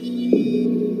church.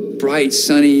 Bright,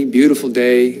 sunny, beautiful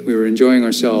day. We were enjoying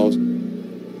ourselves.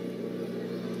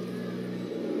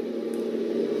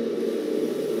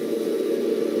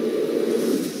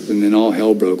 And then all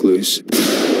hell broke loose.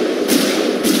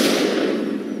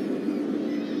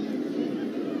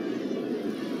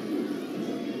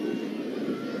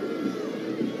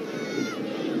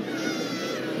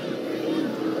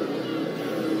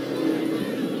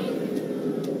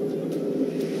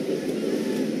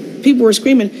 People were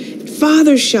screaming,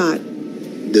 "Father shot."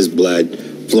 There's blood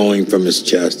flowing from his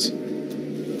chest.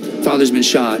 Father's been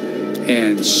shot,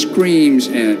 and screams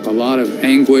and a lot of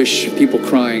anguish, people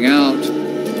crying out.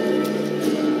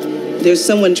 There's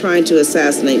someone trying to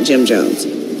assassinate Jim Jones.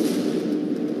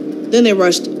 Then they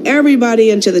rushed everybody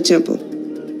into the temple.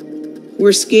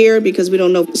 We're scared because we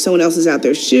don't know if someone else is out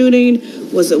there shooting.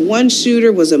 Was it one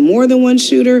shooter? Was it more than one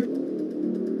shooter?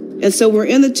 And so we're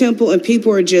in the temple and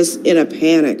people are just in a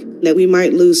panic that we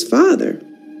might lose Father.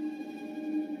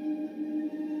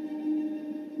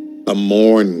 A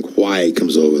mourn quiet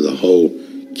comes over the whole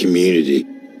community.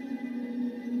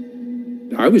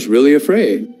 I was really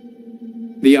afraid.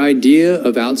 The idea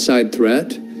of outside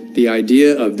threat, the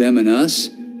idea of them and us,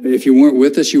 if you weren't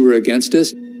with us, you were against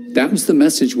us, that was the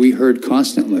message we heard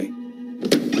constantly.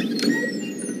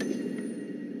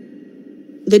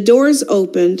 The doors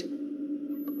opened,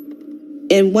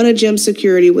 and one of Jim's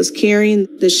security was carrying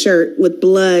the shirt with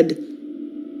blood.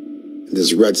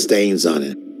 There's red stains on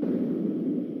it.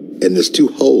 And there's 2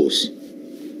 holes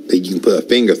that you can put a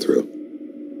finger through.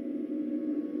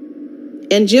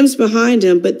 And Jim's behind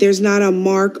him, but there's not a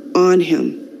mark on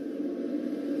him.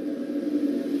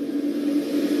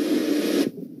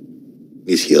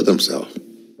 He's healed himself.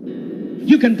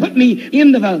 You can put me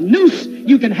into the noose,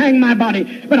 you can hang my body,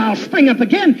 but I'll spring up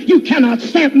again. You cannot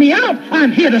stamp me out.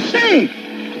 I'm here to stay.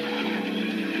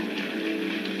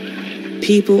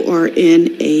 People are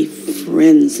in a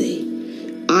frenzy.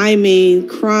 I mean,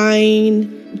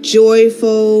 crying,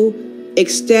 joyful,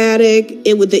 ecstatic.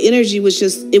 The energy was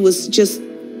just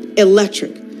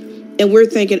electric. And we're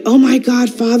thinking, oh my God,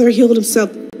 Father healed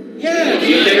himself. Yeah.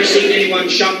 You've never seen anyone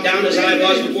shot down as I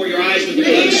was before your eyes with the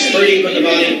blood spurting from the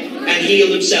body and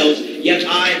healed themselves. Yet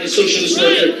I, the socialist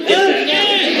worker, did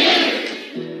that.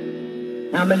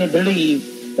 How many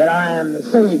believe that I am the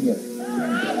Savior?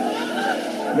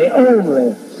 The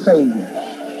only Savior.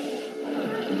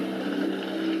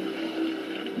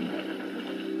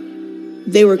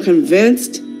 They were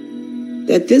convinced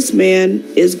that this man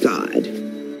is God.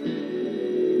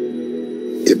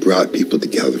 It brought people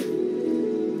together.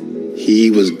 He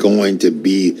was going to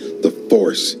be the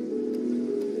force,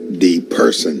 the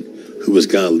person who was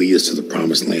going to lead us to the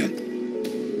promised land.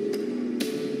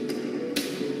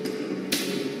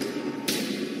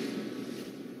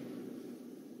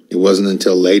 It wasn't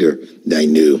until later that I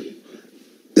knew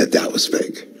that that was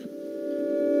fake.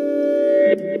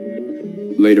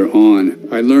 Later on,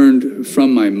 I learned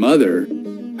from my mother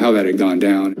how that had gone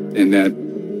down and that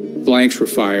blanks were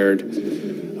fired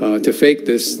to fake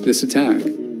this attack.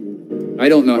 I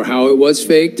don't know how it was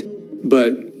faked,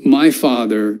 but my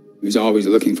father was always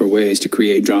looking for ways to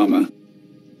create drama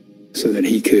so that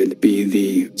he could be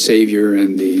the savior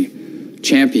and the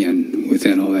champion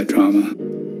within all that drama.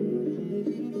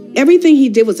 Everything he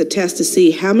did was a test to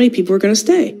see how many people were going to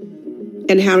stay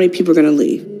and how many people were going to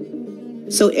leave.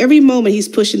 So every moment he's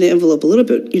pushing the envelope a little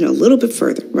bit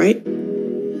further, right?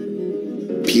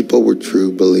 People were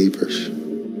true believers.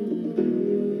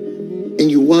 And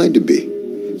you wanted to be,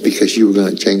 because you were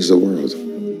going to change the world.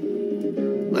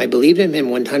 I believed in him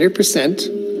 100%,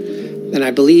 and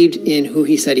I believed in who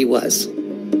he said he was.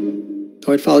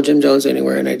 So I'd follow Jim Jones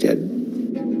anywhere, and I did.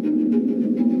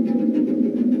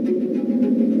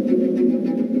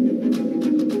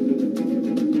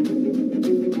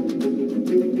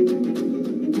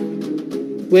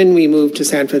 When we moved to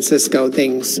San Francisco,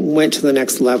 things went to the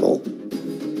next level.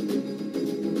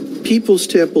 People's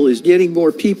Temple is getting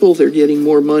more people, they're getting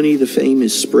more money, the fame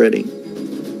is spreading.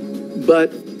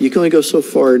 But you can only go so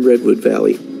far in Redwood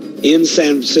Valley. In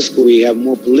San Francisco, we have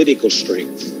more political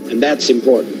strength, and that's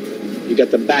important. You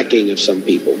got the backing of some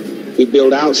people. We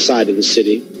build outside of the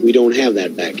city, we don't have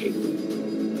that backing.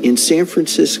 In San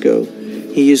Francisco,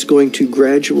 he is going to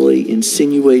gradually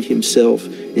insinuate himself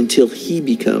until he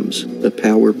becomes a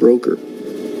power broker.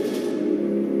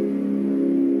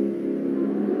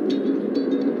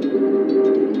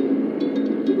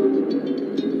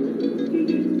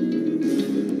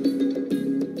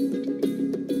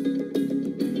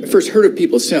 I first heard of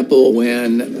People's Temple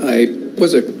when I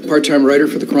was a part-time writer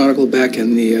for the Chronicle back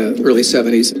in the early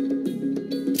 70s.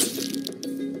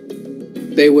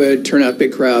 They would turn out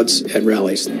big crowds at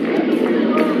rallies.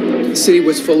 The city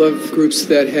was full of groups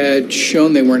that had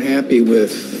shown they weren't happy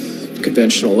with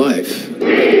conventional life.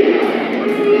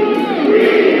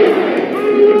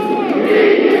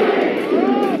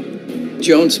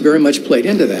 Jones very much played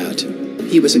into that.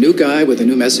 He was a new guy with a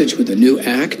new message, with a new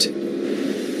act.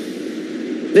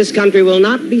 This country will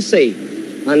not be safe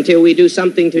until we do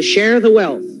something to share the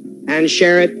wealth and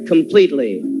share it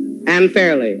completely and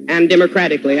fairly and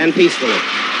democratically and peacefully.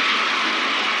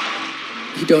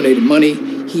 He donated money.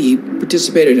 He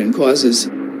participated in causes.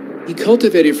 He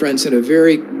cultivated friends in a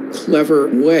very clever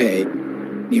way.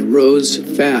 He rose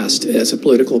fast as a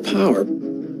political power.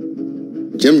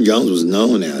 Jim Jones was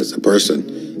known as a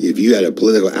person, if you had a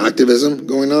political activism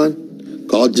going on,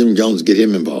 call Jim Jones, get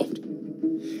him involved.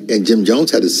 And Jim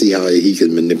Jones had to see how he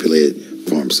could manipulate it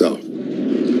for himself.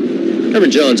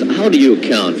 Reverend Jones, how do you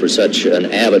account for such an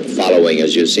avid following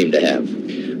as you seem to have?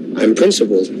 I'm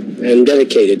principled and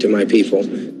dedicated to my people.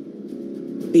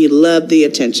 He loved the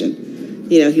attention.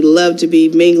 You know, he loved to be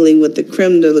mingling with the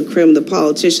creme de la creme, the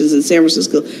politicians in San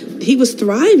Francisco. He was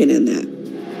thriving in that.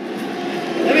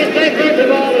 Let me say first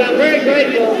of all that I'm very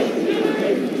grateful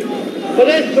for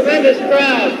this tremendous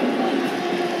crowd.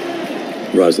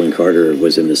 Rosalind Carter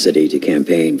was in the city to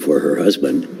campaign for her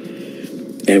husband.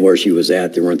 And where she was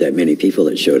at, there weren't that many people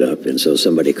that showed up. And so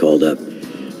somebody called up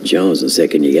Jones and said,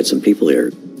 can you get some people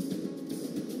here?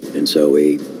 And so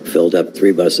we filled up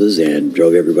 3 buses and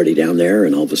drove everybody down there.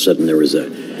 And all of a sudden there was a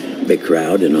big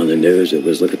crowd. And on the news, it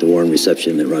was, look at the warm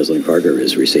reception that Rosalind Carter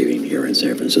is receiving here in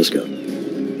San Francisco.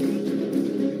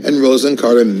 And Rosalind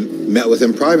Carter met with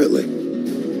him privately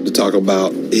to talk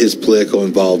about his political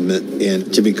involvement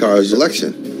in Jimmy Carter's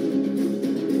election.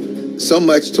 So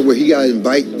much to where he got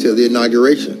invited to the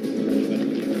inauguration.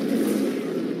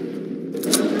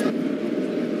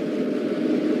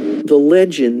 The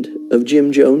legend of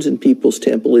Jim Jones and People's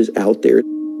Temple is out there,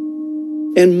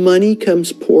 and money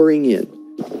comes pouring in.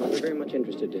 I'm very much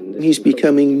interested in this. He's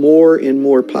becoming more and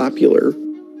more popular.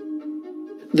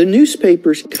 The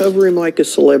newspapers cover him like a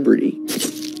celebrity.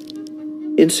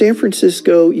 In San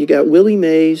Francisco, you got Willie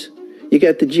Mays, you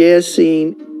got the jazz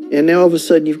scene, and now all of a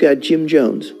sudden you've got Jim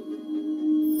Jones.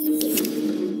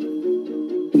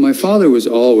 My father was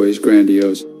always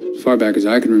grandiose, as far back as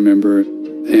I can remember,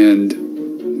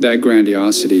 and that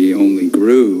grandiosity only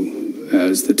grew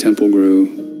as the temple grew.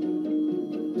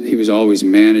 He was always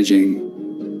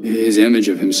managing his image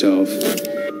of himself,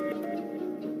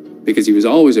 because he was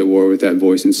always at war with that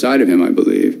voice inside of him, I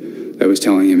believe, that was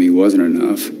telling him he wasn't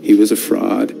enough, he was a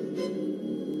fraud.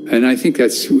 And I think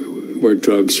that's where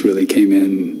drugs really came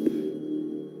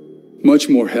in much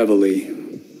more heavily.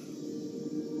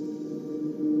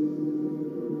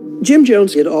 Jim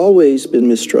Jones had always been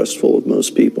mistrustful of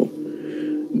most people,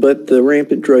 but the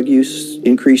rampant drug use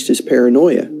increased his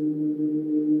paranoia.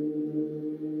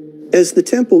 As the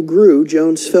temple grew,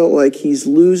 Jones felt like he's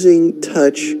losing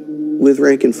touch with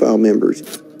rank-and-file members.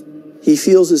 He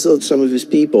feels as though some of his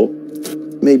people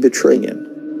may betray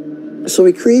him. So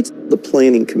he creates the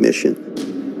Planning Commission.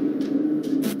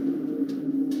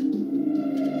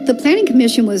 The Planning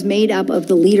Commission was made up of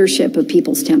the leadership of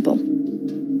People's Temple.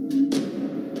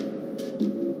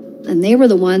 And they were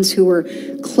the ones who were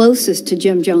closest to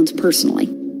Jim Jones personally.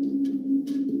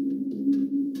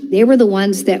 They were the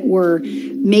ones that were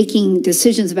making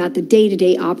decisions about the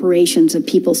day-to-day operations of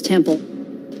People's Temple.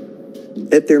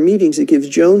 At their meetings, it gives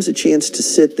Jones a chance to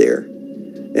sit there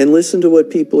and listen to what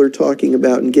people are talking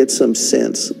about and get some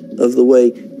sense of the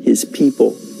way his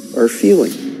people are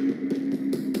feeling.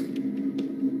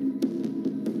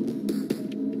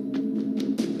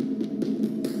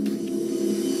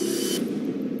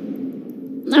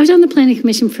 I was on the Planning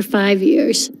Commission for 5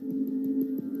 years.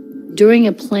 During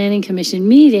a Planning Commission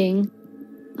meeting,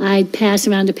 I'd pass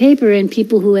around a paper, and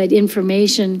people who had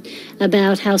information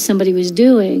about how somebody was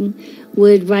doing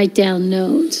would write down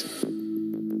notes.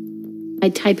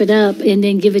 I'd type it up and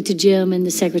then give it to Jim and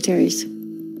the secretaries.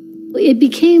 It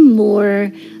became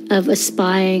more of a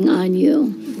spying on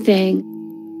you thing.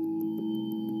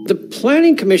 The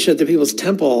Planning Commission at the People's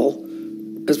Temple,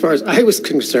 as far as I was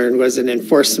concerned, was an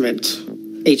enforcement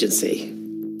agency.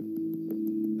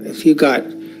 If you got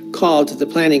called to the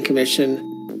Planning Commission,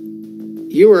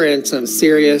 you were in some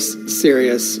serious,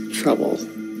 serious trouble.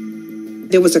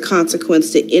 There was a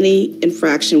consequence to any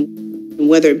infraction,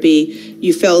 whether it be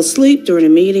you fell asleep during a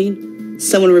meeting,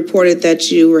 someone reported that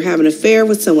you were having an affair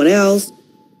with someone else.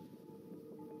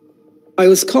 I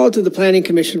was called to the Planning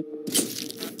Commission.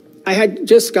 I had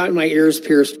just gotten my ears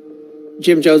pierced.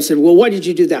 Jim Jones said, well, what did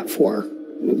you do that for?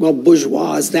 Well,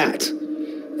 bourgeois is that.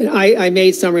 And I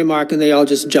made some remark, and they all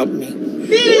just jumped me.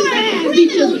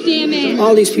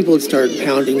 All these people had started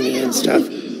pounding me and stuff.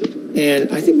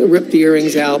 And I think they ripped the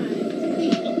earrings out.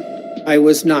 I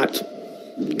was not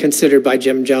considered by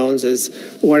Jim Jones as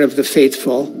one of the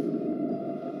faithful.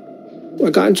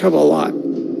 I got in trouble a lot.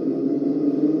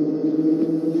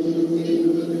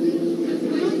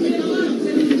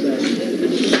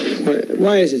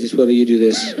 Why is it, Willie, you do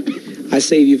this? I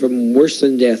save you from worse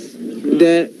than death.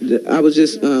 That I was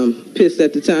just pissed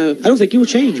at the time. I don't think you'll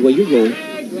change where you're going.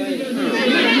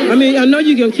 I mean, I know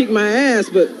you're going to kick my ass,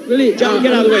 but really... John,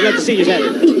 get out of the way. Let the seniors have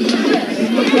it.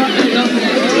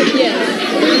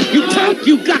 You punk,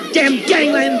 you goddamn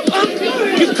gangland punk!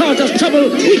 You've caused us trouble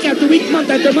week after week, month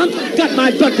after month. Got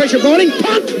my blood pressure boiling,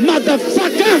 punk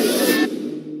motherfucker!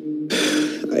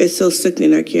 It's so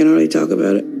sickening I can't hardly talk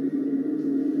about it.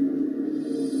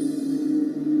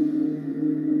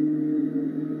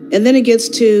 And then it gets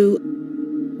to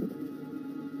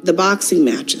the boxing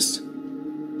matches.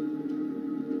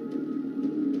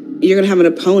 You're going to have an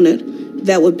opponent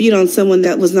that would beat on someone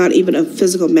that was not even a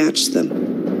physical match to them.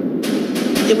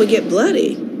 It would get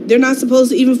bloody. They're not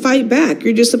supposed to even fight back.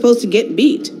 You're just supposed to get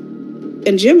beat.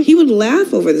 And Jim, he would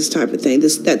laugh over this type of thing.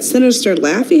 That sinister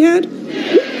laugh he had.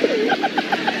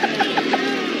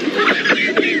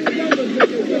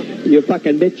 You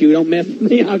fucking bitch, you don't mess with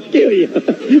me, I'll kill you.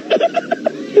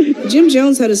 Jim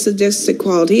Jones had a sadistic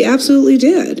quality. He absolutely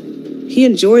did. He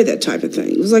enjoyed that type of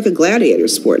thing. It was like a gladiator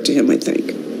sport to him, I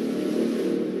think.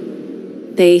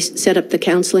 They set up the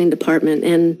counseling department,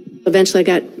 and eventually I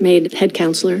got made head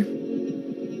counselor.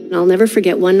 And I'll never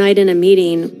forget one night in a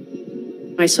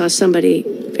meeting, I saw somebody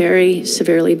very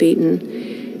severely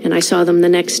beaten, and I saw them the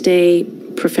next day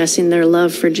professing their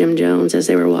love for Jim Jones as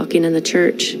they were walking in the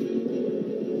church.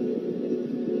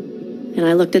 And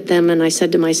I looked at them and I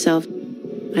said to myself,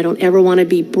 I don't ever want to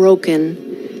be broken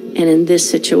and in this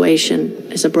situation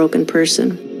as a broken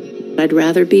person. I'd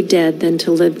rather be dead than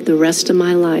to live the rest of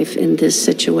my life in this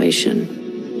situation.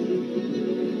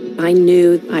 I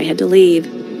knew I had to leave.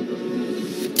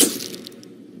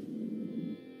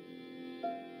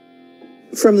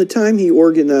 From the time he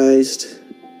organized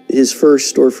his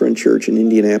first storefront church in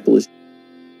Indianapolis,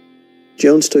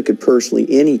 Jones took it personally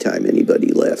anytime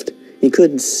anybody left. He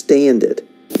couldn't stand it.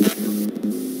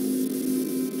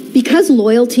 Because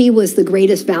loyalty was the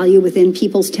greatest value within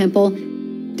People's Temple,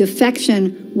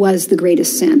 defection was the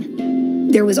greatest sin.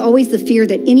 There was always the fear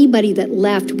that anybody that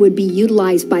left would be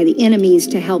utilized by the enemies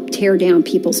to help tear down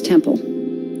People's Temple.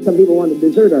 Some people wanted to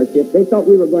desert our ship. They thought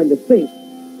we were going to sink.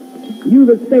 You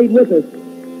that stayed with us,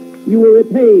 you were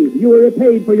repaid. You were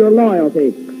repaid for your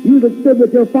loyalty. You that stood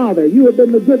with your father, you have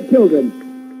been the good children.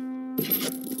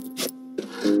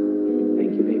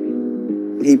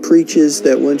 He preaches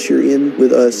that once you're in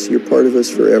with us, you're part of us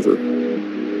forever.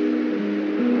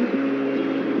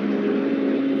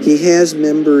 He has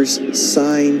members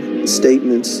sign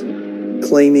statements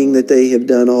claiming that they have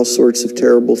done all sorts of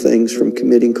terrible things, from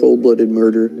committing cold-blooded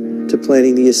murder to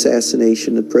planning the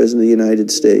assassination of the President of the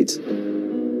United States.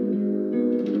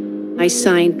 I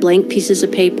signed blank pieces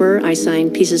of paper. I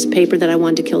signed pieces of paper that I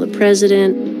wanted to kill the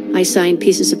president. I signed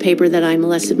pieces of paper that I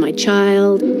molested my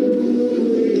child.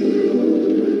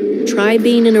 Try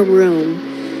being in a room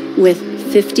with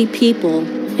 50 people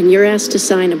and you're asked to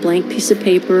sign a blank piece of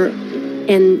paper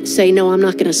and say, no, I'm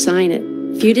not going to sign it.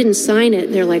 If you didn't sign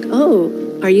it, they're like,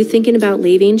 oh, are you thinking about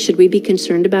leaving? Should we be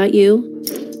concerned about you?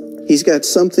 He's got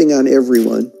something on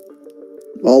everyone,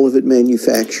 all of it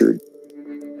manufactured,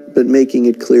 but making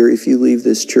it clear, if you leave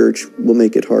this church, we'll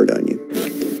make it hard on you.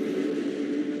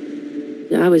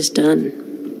 I was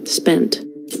done, spent.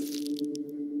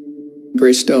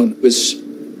 Grace Stone was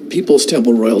People's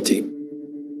Temple royalty.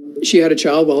 She had a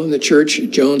child while in the church.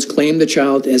 Jones claimed the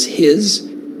child as his.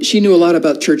 She knew a lot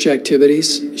about church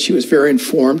activities. She was very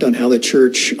informed on how the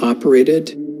church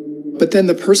operated. But then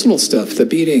the personal stuff, the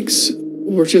beatings,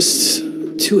 were just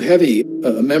too heavy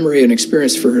a memory and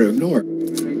experience for her to ignore.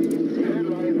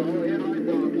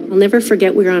 I'll never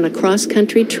forget, we were on a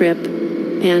cross-country trip,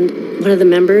 and one of the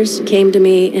members came to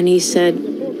me and he said,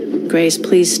 Grace,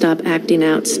 please stop acting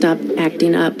out, stop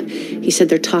acting up. He said,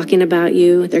 they're talking about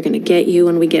you, they're going to get you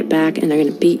when we get back, and they're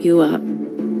going to beat you up.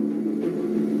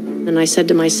 And I said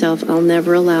to myself, I'll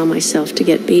never allow myself to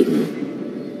get beaten.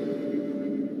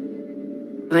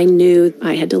 I knew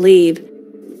I had to leave.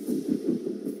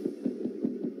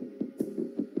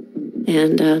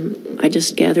 And I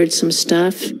just gathered some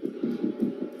stuff.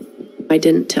 I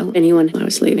didn't tell anyone I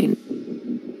was leaving.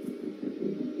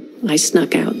 I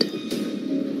snuck out.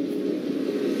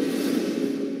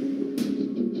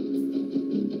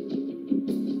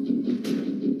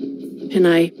 And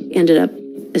I ended up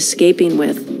escaping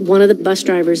with one of the bus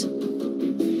drivers.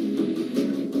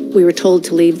 We were told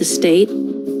to leave the state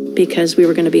because we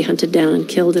were going to be hunted down and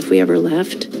killed if we ever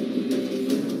left.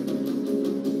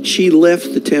 She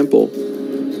left the temple,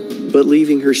 but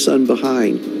leaving her son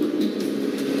behind.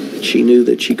 She knew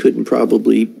that she couldn't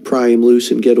probably pry him loose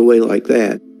and get away like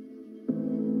that.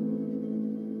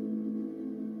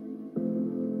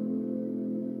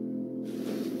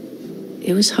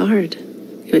 It was hard.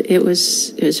 It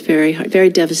was very hard, very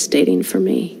devastating for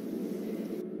me.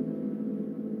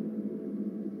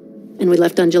 And we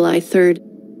left on July 3rd.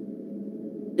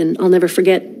 And I'll never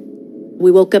forget,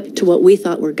 we woke up to what we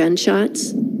thought were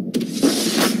gunshots.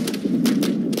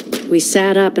 We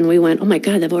sat up and we went, oh my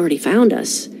God, they've already found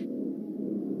us.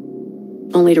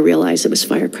 Only to realize it was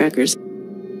firecrackers.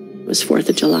 It was 4th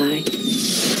of July.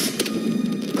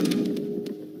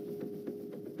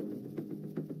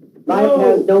 Life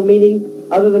has no meaning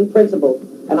other than principle,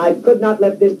 and I could not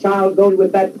let this child go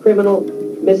with that criminal,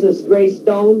 Mrs. Gray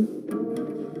Stone.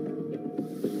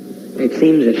 It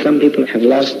seems that some people have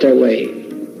lost their way.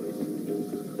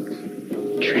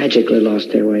 Tragically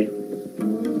lost their way.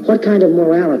 What kind of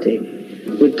morality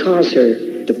would cause her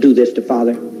to do this to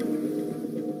Father?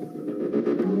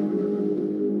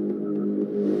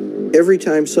 Every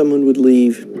time someone would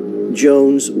leave,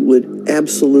 Jones would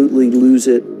absolutely lose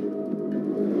it.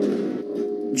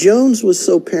 Jones was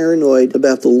so paranoid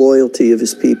about the loyalty of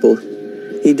his people,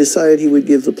 he decided he would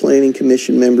give the Planning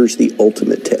Commission members the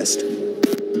ultimate test.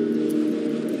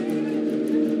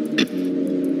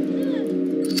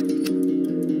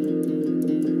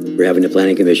 We're having a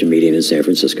Planning Commission meeting in San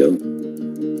Francisco.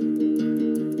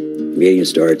 Meeting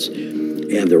starts,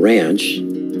 and the ranch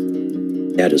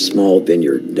had a small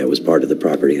vineyard that was part of the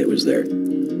property that was there.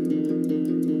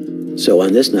 So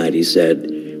on this night, he said,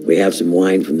 we have some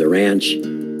wine from the ranch.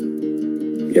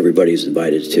 Everybody's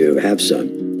invited to have some.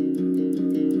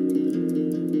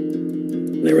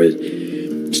 And there were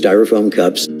styrofoam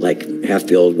cups, like half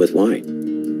filled with wine.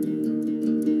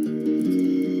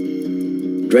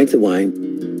 Drank the wine.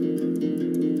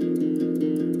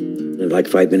 And like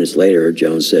 5 minutes later,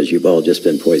 Jones says, you've all just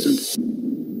been poisoned.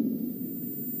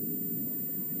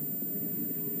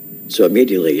 So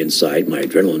immediately inside, my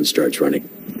adrenaline starts running.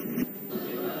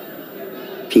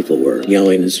 People were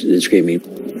yelling and screaming.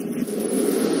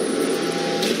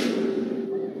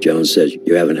 Jones says,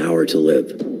 you have an hour to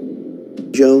live.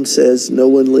 Jones says no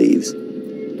one leaves.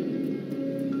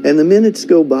 And the minutes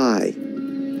go by.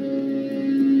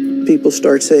 People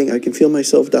start saying, I can feel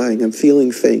myself dying. I'm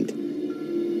feeling faint.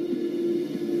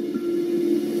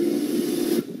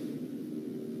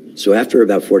 So after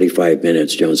about 45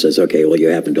 minutes, Jones says, okay, well, you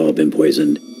haven't all been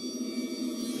poisoned.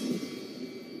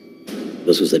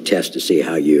 This was a test to see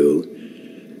how you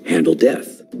handle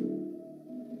death.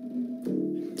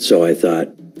 So I thought,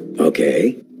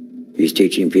 okay, he's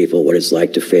teaching people what it's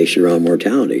like to face your own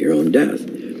mortality, your own death.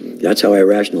 That's how I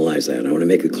rationalize that. I want to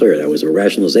make it clear that was a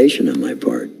rationalization on my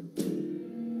part.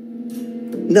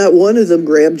 Not one of them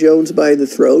grabbed Jones by the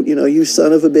throat, you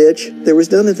son of a bitch. There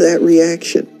was none of that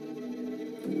reaction.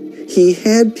 He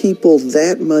had people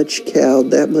that much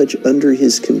cowed, that much under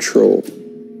his control.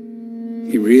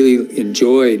 He really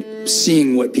enjoyed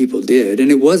seeing what people did,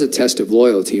 and it was a test of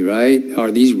loyalty, right?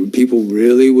 Are these people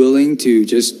really willing to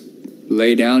just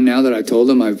lay down now that I told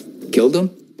them I've killed them?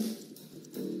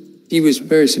 He was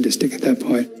very sadistic at that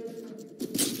point.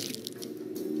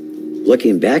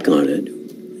 Looking back on it,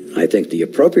 I think the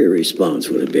appropriate response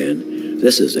would have been,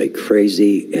 this is a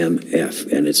crazy MF,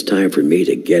 and it's time for me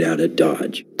to get out of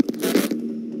Dodge.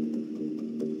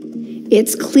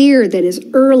 It's clear that as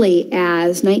early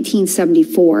as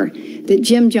 1974 that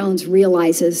Jim Jones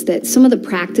realizes that some of the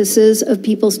practices of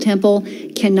People's Temple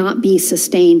cannot be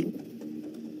sustained.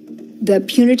 The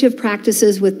punitive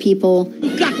practices with people,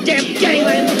 Goddamn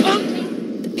gangland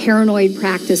punk! the paranoid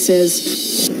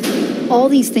practices, all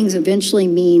these things eventually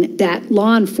mean that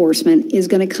law enforcement is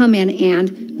going to come in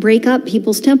and break up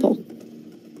People's Temple.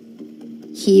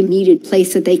 He needed a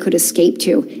place that they could escape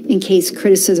to in case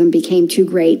criticism became too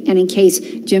great and in case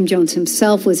Jim Jones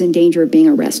himself was in danger of being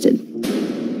arrested.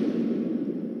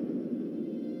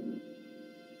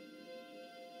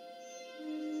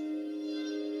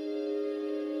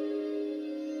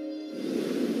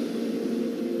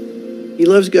 He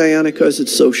loves Guyana because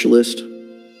it's socialist.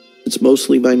 It's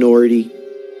mostly minority.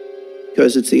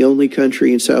 Because it's the only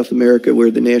country in South America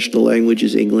where the national language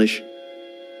is English.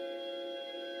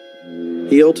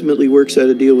 He ultimately works out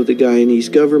a deal with the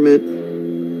Guyanese government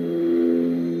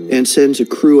and sends a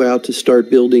crew out to start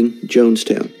building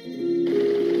Jonestown.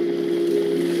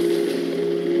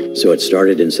 So it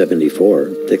started in 74.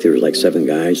 I think there were like 7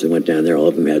 guys that went down there. All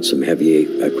of them had some heavy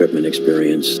equipment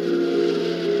experience.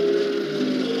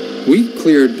 We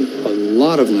cleared a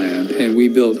lot of land and we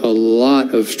built a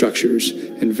lot of structures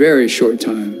in a very short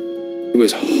time. It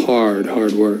was hard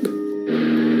work.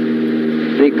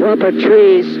 The clump of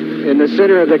trees in the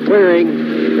center of the clearing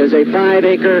is a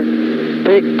 5-acre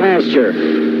pig pasture.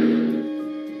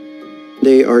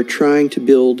 They are trying to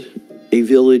build a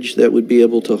village that would be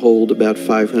able to hold about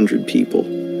 500 people,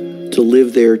 to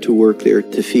live there, to work there,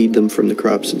 to feed them from the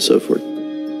crops and so forth.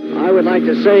 I would like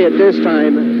to say at this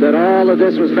time that all of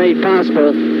this was made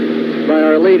possible by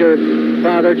our leader,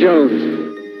 Father Jones.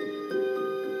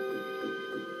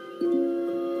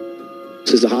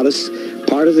 This is the hottest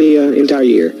part of the entire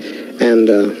year, and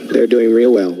they're doing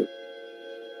real well.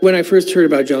 When I first heard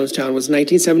about Jonestown was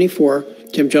 1974.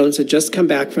 Jim Jones had just come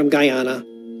back from Guyana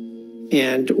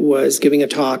and was giving a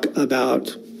talk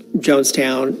about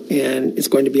Jonestown, and it's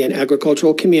going to be an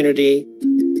agricultural community.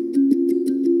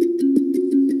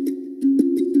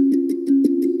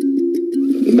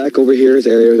 Back over here is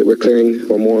the area that we're clearing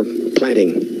for more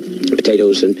planting,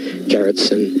 potatoes and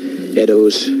carrots and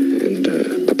edos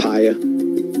and papaya.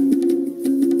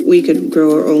 We could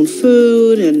grow our own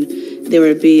food, and there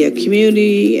would be a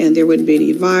community, and there wouldn't be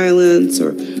any violence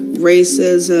or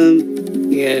racism.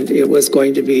 And it was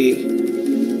going to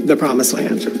be the promised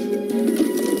land.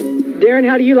 Darren,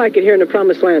 how do you like it here in the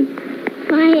promised land?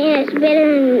 Mine is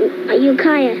better than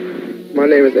Ukiah. My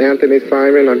name is Anthony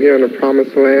Simon. I'm here in the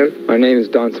Promised Land. My name is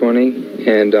Don Swaney,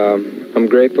 and I'm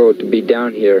grateful to be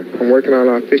down here. I'm working on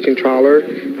a fishing trawler,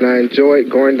 and I enjoy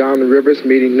going down the rivers,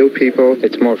 meeting new people.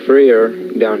 It's more freer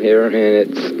down here, and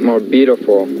it's more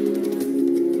beautiful.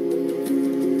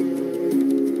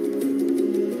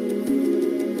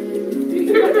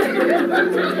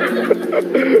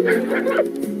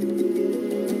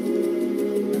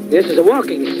 This is a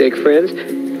walking stick, friends.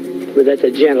 But that's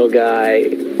a gentle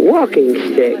guy. Walking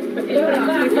stick.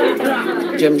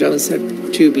 Jim Jones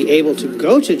said to be able to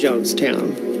go to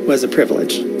Jonestown was a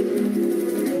privilege.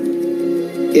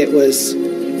 It was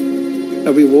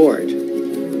a reward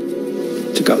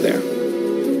to go there.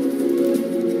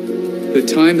 The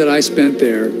time that I spent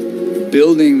there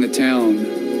building the town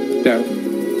that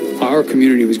our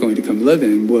community was going to come live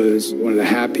in was one of the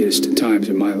happiest times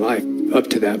in my life up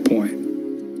to that point.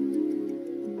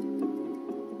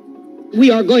 We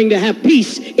are going to have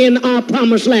peace in our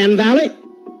promised land, Valley.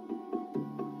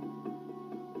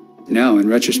 Now, in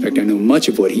retrospect, I know much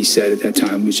of what he said at that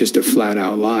time was just a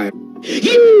flat-out lie.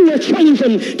 You were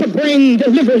chosen to bring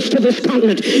deliverance to this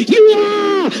continent. You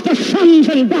are the sons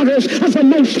and daughters of the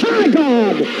Most High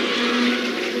God.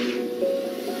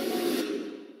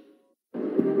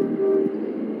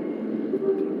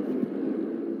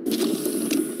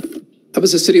 I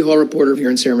was a City Hall reporter here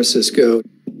in San Francisco.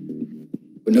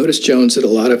 I noticed Jones at a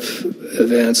lot of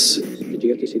events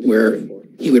where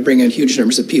he would bring in huge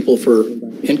numbers of people for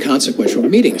inconsequential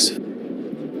meetings.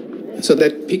 So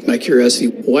that piqued my curiosity.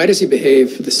 Why does he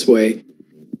behave this way?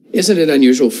 Isn't it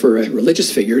unusual for a religious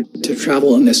figure to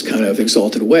travel in this kind of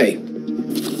exalted way?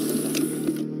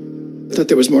 I thought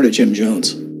there was more to Jim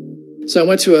Jones. So I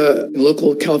went to a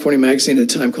local California magazine at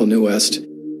the time called New West,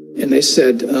 and they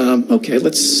said, okay,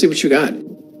 let's see what you got.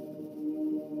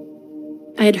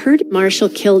 I had heard Marshall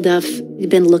Kilduff had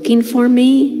been looking for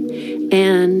me,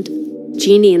 and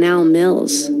Jeannie and Al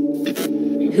Mills,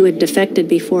 who had defected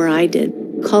before I did,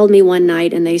 called me one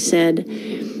night and they said,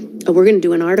 oh, we're going to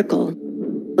do an article.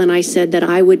 And I said that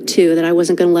I would too, that I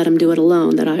wasn't going to let him do it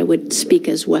alone, that I would speak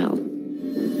as well.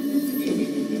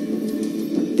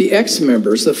 The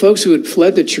ex-members, the folks who had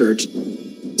fled the church,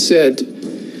 said,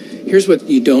 here's what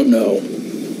you don't know.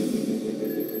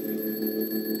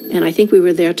 And I think we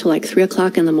were there till like 3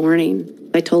 o'clock in the morning.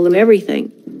 I told him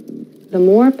everything. The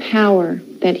more power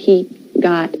that he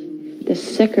got, the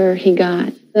sicker he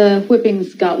got. The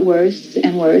whippings got worse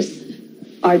and worse.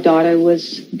 Our daughter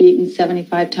was beaten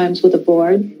 75 times with a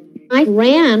board. I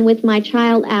ran with my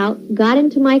child out, got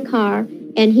into my car,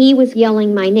 and he was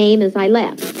yelling my name as I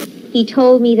left. He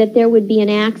told me that there would be an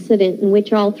accident in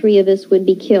which all three of us would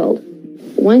be killed.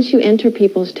 Once you enter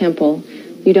People's Temple,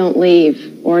 you don't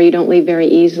leave, or you don't leave very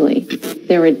easily.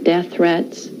 There were death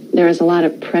threats. There was a lot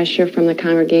of pressure from the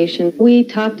congregation. We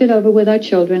talked it over with our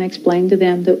children, explained to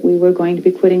them that we were going to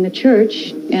be quitting the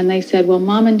church, and they said, well,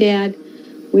 Mom and Dad,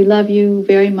 we love you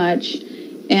very much,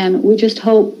 and we just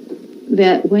hope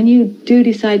that when you do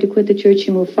decide to quit the church,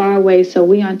 you move far away so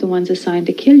we aren't the ones assigned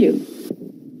to kill you.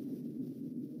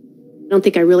 I don't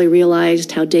think I really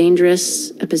realized how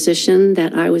dangerous a position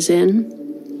that I was in,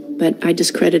 but I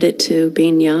discredit it to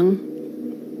being young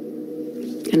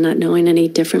and not knowing any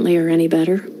differently or any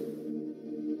better.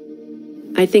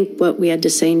 I think what we had to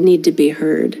say needed to be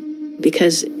heard,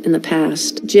 because in the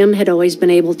past, Jim had always been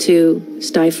able to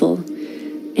stifle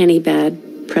any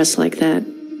bad press like that.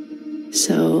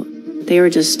 So they were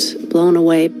just blown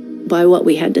away by what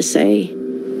we had to say.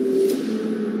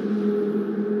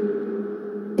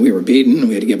 We were beaten.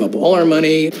 We had to give up all our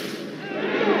money.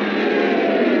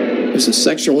 There's a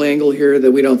sexual angle here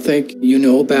that we don't think you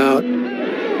know about.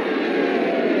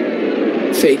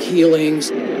 Fake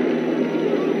healings.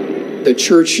 The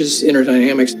church's inner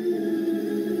dynamics.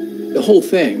 The whole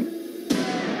thing.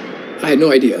 I had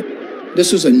no idea.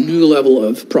 This was a new level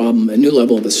of problem, a new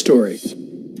level of a story.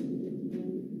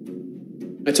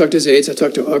 I talked to his aides, I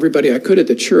talked to everybody I could at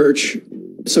the church.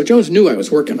 So Jones knew I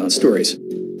was working on stories,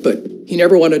 but he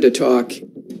never wanted to talk.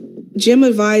 Jim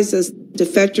advised us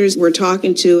defectors were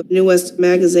talking to New West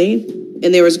magazine,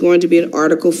 and there was going to be an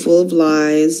article full of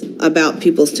lies about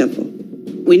People's Temple.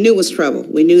 We knew it was trouble.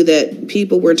 We knew that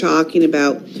people were talking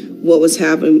about what was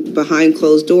happening behind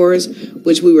closed doors,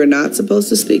 which we were not supposed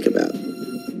to speak about.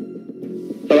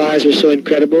 The lies were so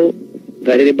incredible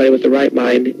that anybody with the right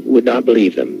mind would not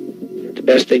believe them. The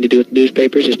best thing to do with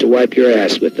newspapers is to wipe your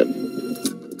ass with them.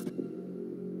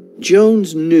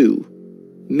 Jones knew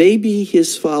maybe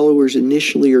his followers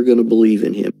initially are going to believe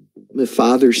in him. The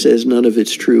father says none of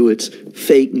it's true, it's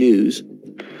fake news.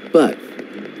 But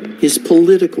his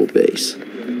political base,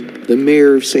 the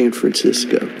mayor of San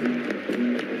Francisco,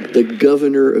 the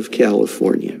governor of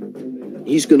California,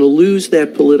 he's going to lose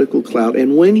that political clout.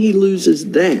 And when he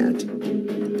loses that,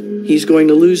 he's going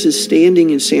to lose his standing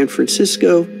in San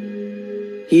Francisco.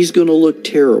 He's going to look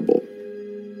terrible.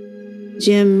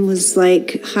 Jim was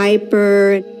like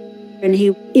hyper, and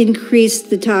he increased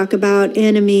the talk about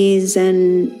enemies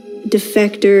and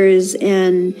defectors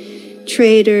and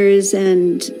traitors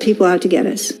and people out to get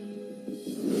us.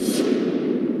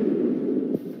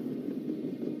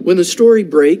 When the story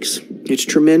breaks, it's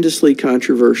tremendously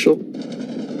controversial.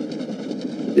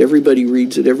 Everybody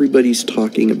reads it, everybody's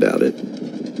talking about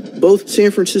it. Both San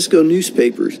Francisco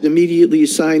newspapers immediately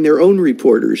assign their own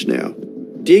reporters now.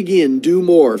 Dig in, do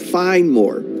more, find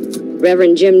more.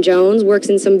 Reverend Jim Jones works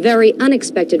in some very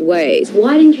unexpected ways.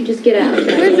 Why didn't you just get out?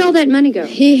 Where did all that money go?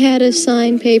 He had us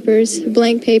sign papers,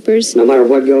 blank papers. No matter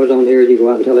what goes on here, you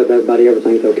go out and tell everybody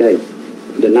everything's okay.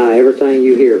 Deny everything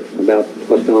you hear about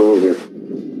what's going on here.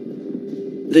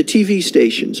 The TV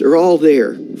stations are all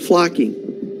there, flocking.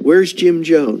 Where's Jim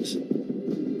Jones?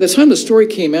 The time the story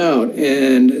came out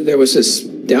and there was this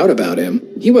doubt about him,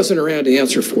 he wasn't around to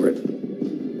answer for it.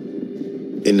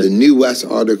 In the New West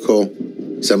article,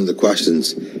 some of the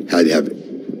questions had to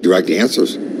have direct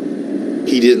answers.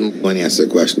 He didn't want to answer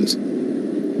the questions.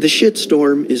 The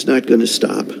shitstorm is not going to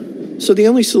stop. So the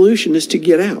only solution is to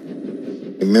get out.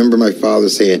 I remember my father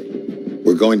saying,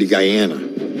 "We're going to Guyana."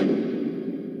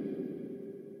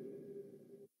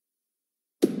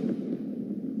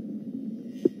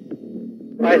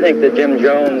 I think that Jim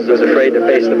Jones was afraid to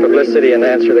face the publicity and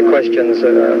answer the questions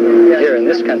here in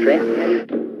this country.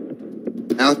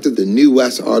 After the New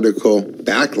West article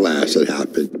backlash had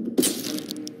happened,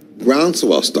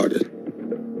 groundswell started.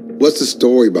 What's the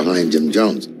story behind Jim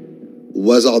Jones?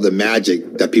 Was all the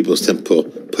magic that People's Temple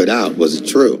put out, was it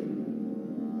true?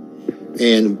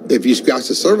 And if you scratch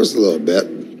the surface a little bit,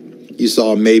 you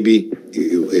saw maybe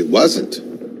it wasn't.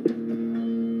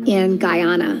 In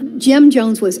Guyana, Jim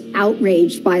Jones was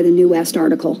outraged by the New West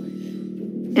article,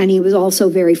 and he was also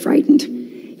very frightened.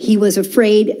 He was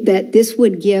afraid that this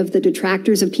would give the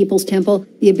detractors of People's Temple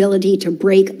the ability to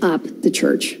break up the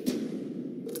church.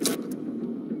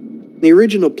 The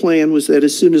original plan was that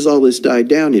as soon as all this died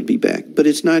down, he'd be back, but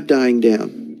it's not dying down.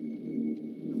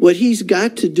 What he's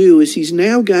got to do is he's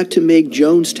now got to make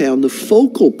Jonestown the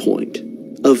focal point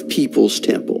of People's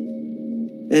Temple.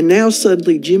 And now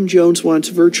suddenly Jim Jones wants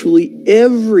virtually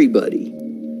everybody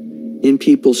in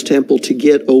People's Temple to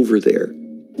get over there.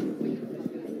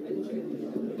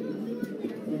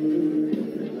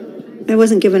 I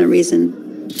wasn't given a reason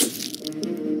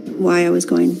why I was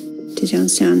going to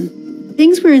Jonestown.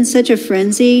 Things were in such a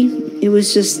frenzy, it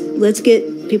was just, let's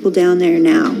get people down there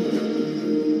now.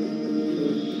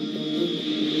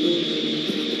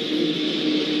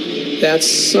 That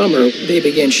summer, they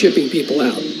began shipping people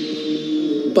out.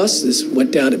 Buses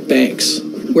went down to banks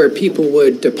where people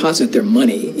would deposit their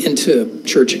money into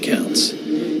church accounts.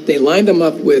 They lined them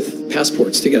up with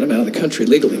passports to get them out of the country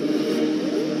legally.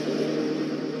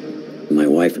 My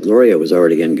wife, Gloria, was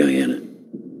already in Guyana,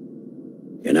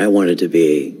 and I wanted to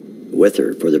be with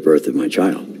her for the birth of my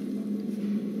child.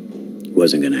 It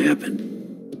wasn't going to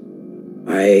happen.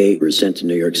 I was sent to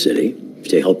New York City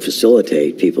to help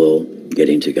facilitate people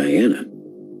getting to Guyana.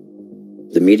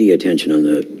 The media attention on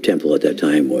the temple at that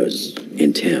time was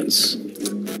intense.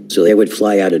 So they would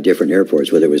fly out of different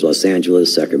airports, whether it was Los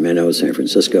Angeles, Sacramento, San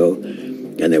Francisco,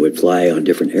 and they would fly on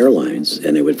different airlines,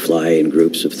 and they would fly in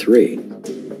groups of 3.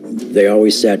 They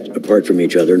always sat apart from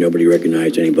each other. Nobody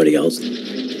recognized anybody else.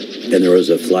 And there was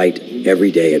a flight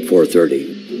every day at 4:30.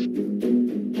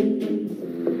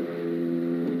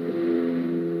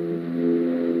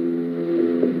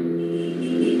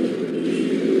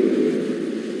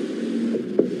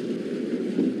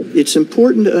 It's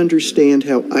important to understand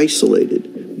how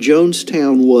isolated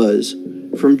Jonestown was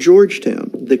from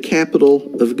Georgetown. the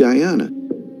capital of Guyana.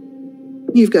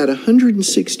 You've got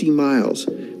 160 miles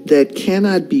that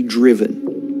cannot be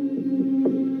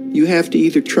driven. You have to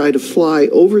either try to fly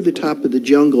over the top of the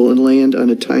jungle and land on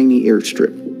a tiny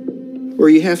airstrip, or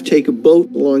you have to take a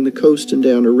boat along the coast and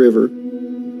down a river.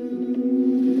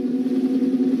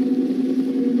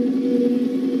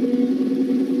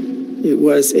 It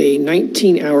was a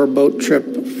 19-hour boat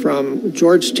trip from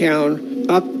Georgetown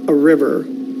up a river,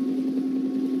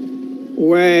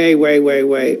 way, way, way,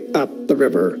 way up the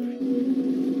river.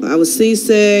 I was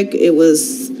seasick. It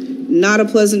was not a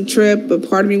pleasant trip, but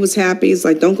part of me was happy. It's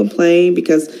like, don't complain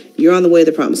because you're on the way to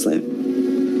the promised land.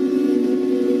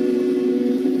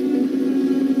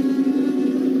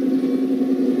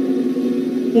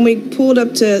 When we pulled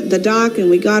up to the dock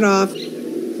and we got off,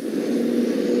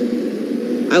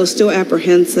 I was still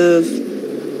apprehensive.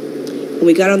 When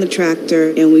we got on the tractor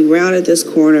and we rounded this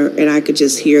corner and I could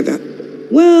just hear the,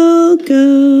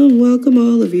 welcome, welcome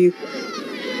all of you.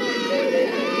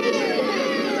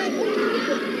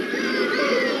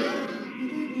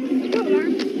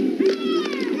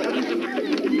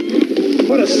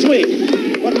 What a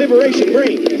swing. What liberation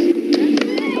brings.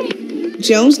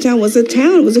 Jonestown was a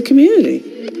town. It was a community.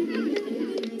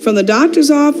 From the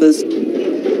doctor's office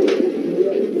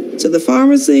to the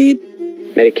pharmacy.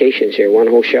 Medications here, one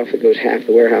whole shelf that goes half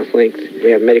the warehouse length.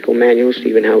 We have medical manuals,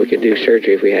 even how we could do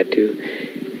surgery if we had to,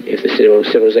 if the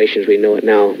civilizations we know it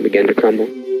now began to crumble.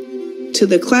 To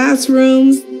the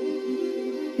classrooms,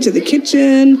 to the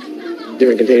kitchen.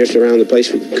 Different containers around the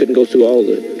place. We couldn't go through all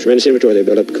the tremendous inventory. They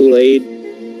built up Kool-Aid.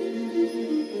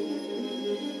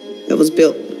 That was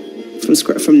built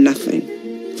from nothing.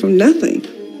 From nothing.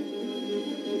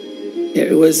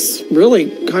 It was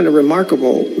really kind of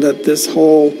remarkable that this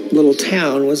whole little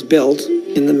town was built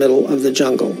in the middle of the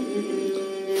jungle,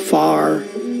 far,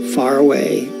 far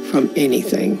away from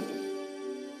anything.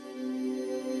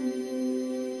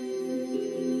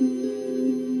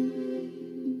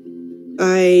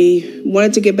 I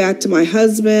wanted to get back to my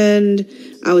husband.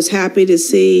 I was happy to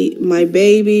see my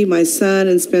baby, my son,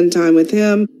 and spend time with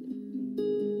him.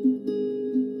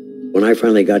 When I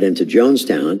finally got into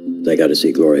Jonestown, I got to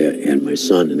see Gloria and my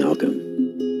son, Malcolm.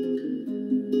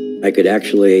 I could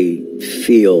actually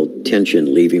feel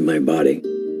tension leaving my body.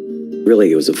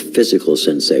 Really, it was a physical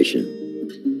sensation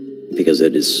because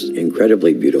it is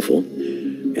incredibly beautiful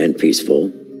and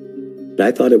peaceful.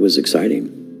 I thought it was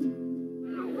exciting.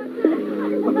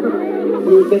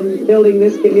 We've been building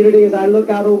this community. As I look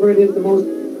out over it, is the most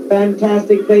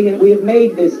fantastic thing, and we have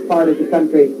made this part of the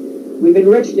country. We've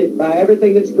enriched it by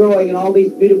everything that's growing and all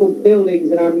these beautiful buildings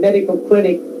and our medical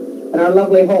clinic and our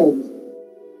lovely homes.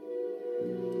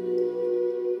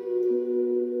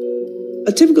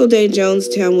 A typical day in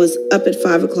Jonestown was up at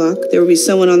 5 o'clock. There would be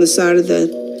someone on the side of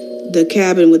the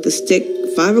cabin with the stick.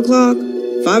 5 o'clock,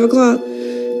 5 o'clock.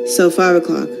 So 5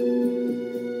 o'clock.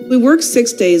 We worked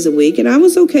 6 days a week, and I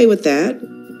was okay with that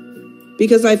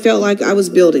because I felt like I was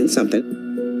building something.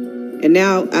 And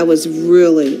now I was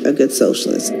really a good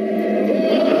socialist.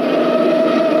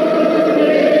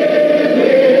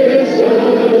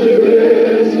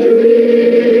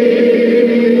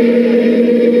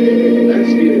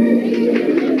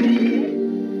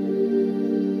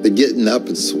 Getting up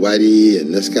and sweaty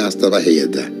and this kind of stuff, I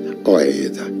hated that. Oh, I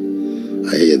hated that.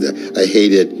 I hated that. I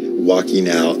hated walking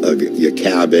out of your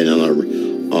cabin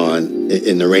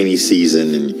in the rainy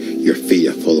season and your feet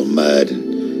are full of mud.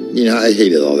 And, you know, I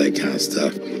hated all that kind of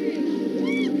stuff.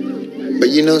 But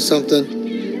you know something?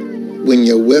 When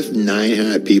you're with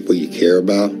 900 people you care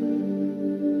about,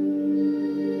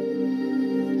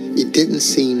 it didn't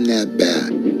seem that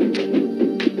bad.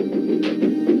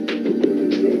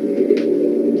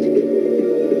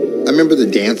 I remember the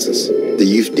dances, the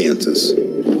youth dances.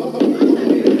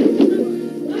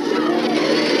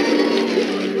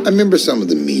 I remember some of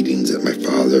the meetings that my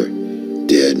father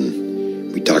did,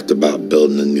 and we talked about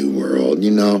building a new world,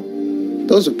 you know.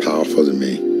 Those are powerful to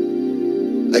me.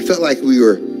 I felt like we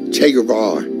were Che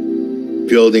Guevara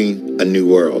building a new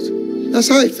world. That's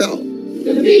how I felt.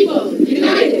 The people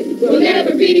united will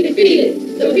never be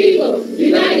defeated. The people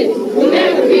united will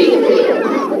never be defeated.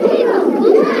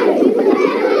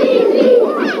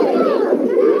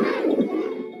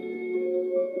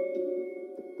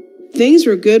 Things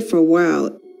were good for a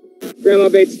while. Grandma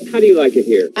Bates, how do you like it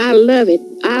here? I love it.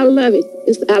 I love it.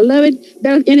 I love it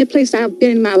better than any place I've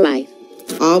been in my life.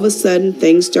 All of a sudden,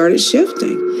 things started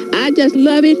shifting. I just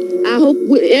love it. I hope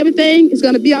everything is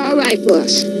going to be all right for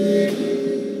us.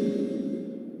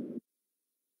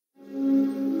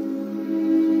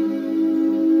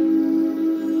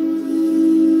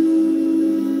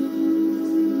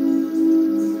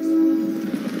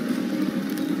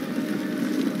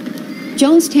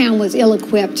 Jonestown was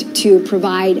ill-equipped to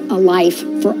provide a life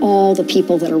for all the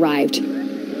people that arrived.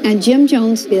 And Jim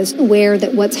Jones is aware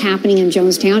that what's happening in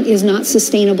Jonestown is not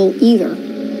sustainable either.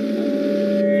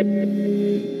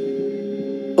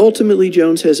 Ultimately,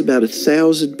 Jones has about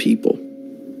 1,000 people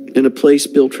and a place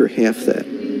built for half that.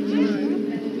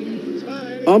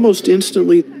 Almost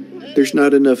instantly, there's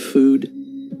not enough food.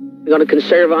 We're going to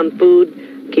conserve on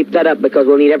food, keep that up because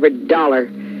we'll need every dollar,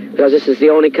 because this is the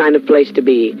only kind of place to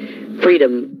be.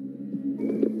 Freedom.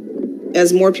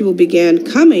 As more people began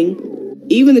coming,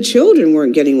 even the children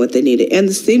weren't getting what they needed, and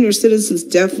the senior citizens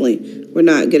definitely were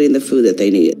not getting the food that they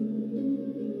needed.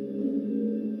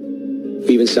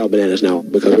 We even sell bananas now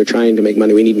because we're trying to make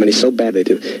money. We need money so badly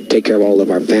to take care of all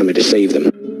of our family, to save them.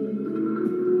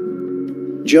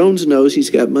 Jones knows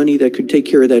he's got money that could take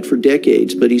care of that for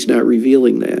decades, but he's not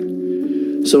revealing that.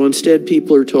 So instead,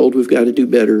 people are told we've got to do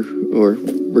better or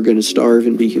we're going to starve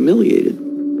and be humiliated.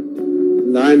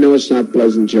 I know it's not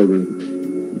pleasant,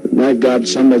 children. My God,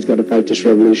 somebody's got to fight this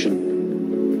revolution.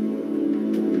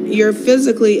 You're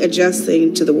physically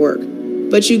adjusting to the work,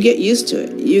 but you get used to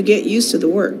it. You get used to the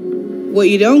work. What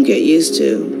you don't get used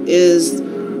to is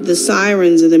the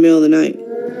sirens in the middle of the night.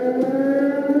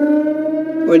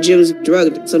 Or Jim's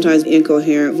drugged, sometimes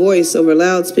incoherent voice over a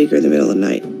loudspeaker in the middle of the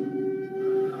night.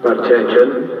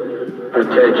 Attention,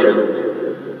 attention.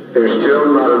 There's still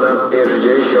not enough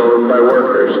energy shown by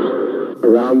workers.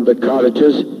 Around the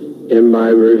cottages, in my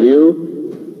review,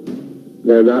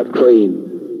 they're not clean.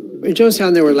 In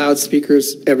Jonestown, there were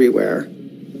loudspeakers everywhere.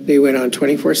 They went on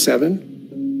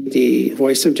 24/7. The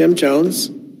voice of Jim Jones.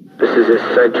 This is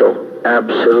essential,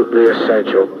 absolutely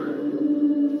essential.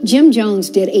 Jim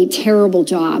Jones did a terrible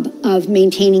job of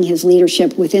maintaining his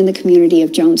leadership within the community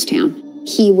of Jonestown.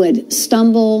 He would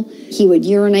stumble, he would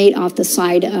urinate off the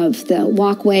side of the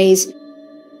walkways.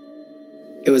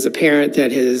 It was apparent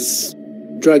that his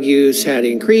drug use had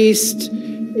increased.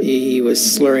 He was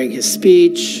slurring his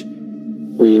speech.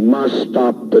 We must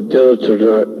stop the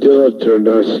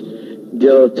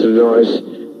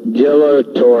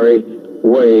dilatory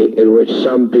way in which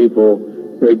some people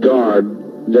regard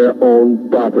their own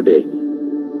property.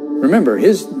 Remember,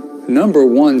 his number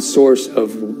one source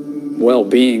of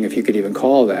well-being, if you could even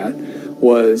call that,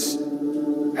 was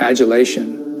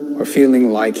adulation, or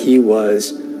feeling like he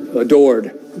was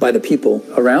adored by the people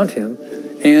around him.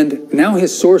 And now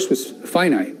his source was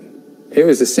finite. It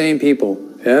was the same people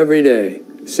every day,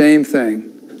 same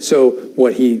thing. So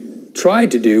what he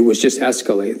tried to do was just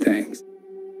escalate things.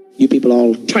 You people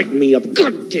all tighten me up.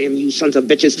 God damn you sons of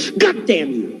bitches. God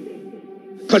damn you.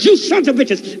 Because you sons of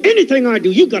bitches, anything I do,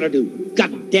 you gotta do.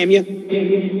 God damn you.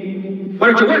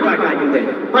 Why don't you work like I do then?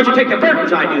 Why don't you take the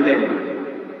burdens I do then?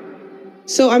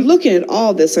 So I'm looking at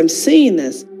all this, I'm seeing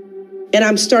this, and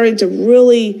I'm starting to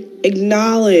really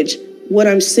acknowledge what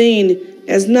I'm seeing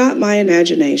as not my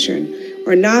imagination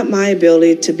or not my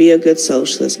ability to be a good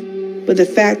socialist, but the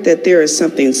fact that there is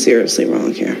something seriously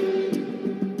wrong here.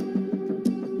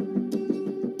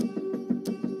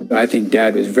 I think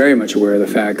Dad was very much aware of the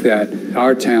fact that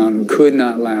our town could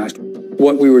not last.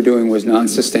 What we were doing was not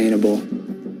sustainable.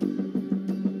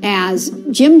 As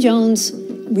Jim Jones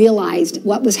realized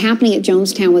what was happening at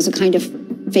Jonestown was a kind of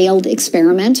failed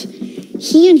experiment,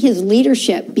 he and his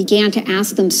leadership began to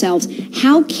ask themselves,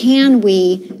 how can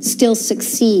we still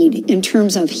succeed in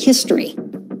terms of history?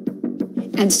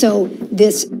 And so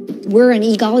we're an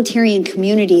egalitarian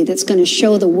community that's going to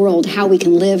show the world how we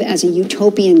can live as a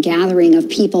utopian gathering of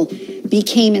people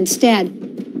became instead,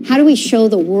 how do we show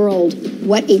the world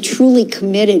what a truly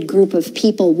committed group of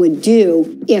people would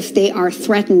do if they are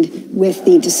threatened with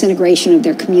the disintegration of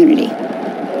their community?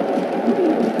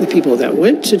 The people that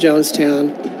went to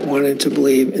Jonestown wanted to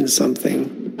believe in something.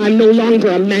 I'm no longer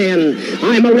a man.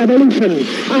 I'm a revolution.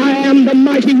 I am the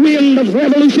mighty wind of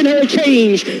revolutionary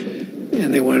change.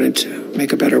 And they wanted to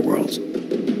make a better world.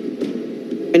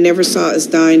 I never saw us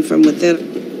dying from within.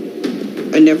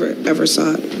 I never, ever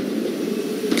saw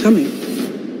it coming.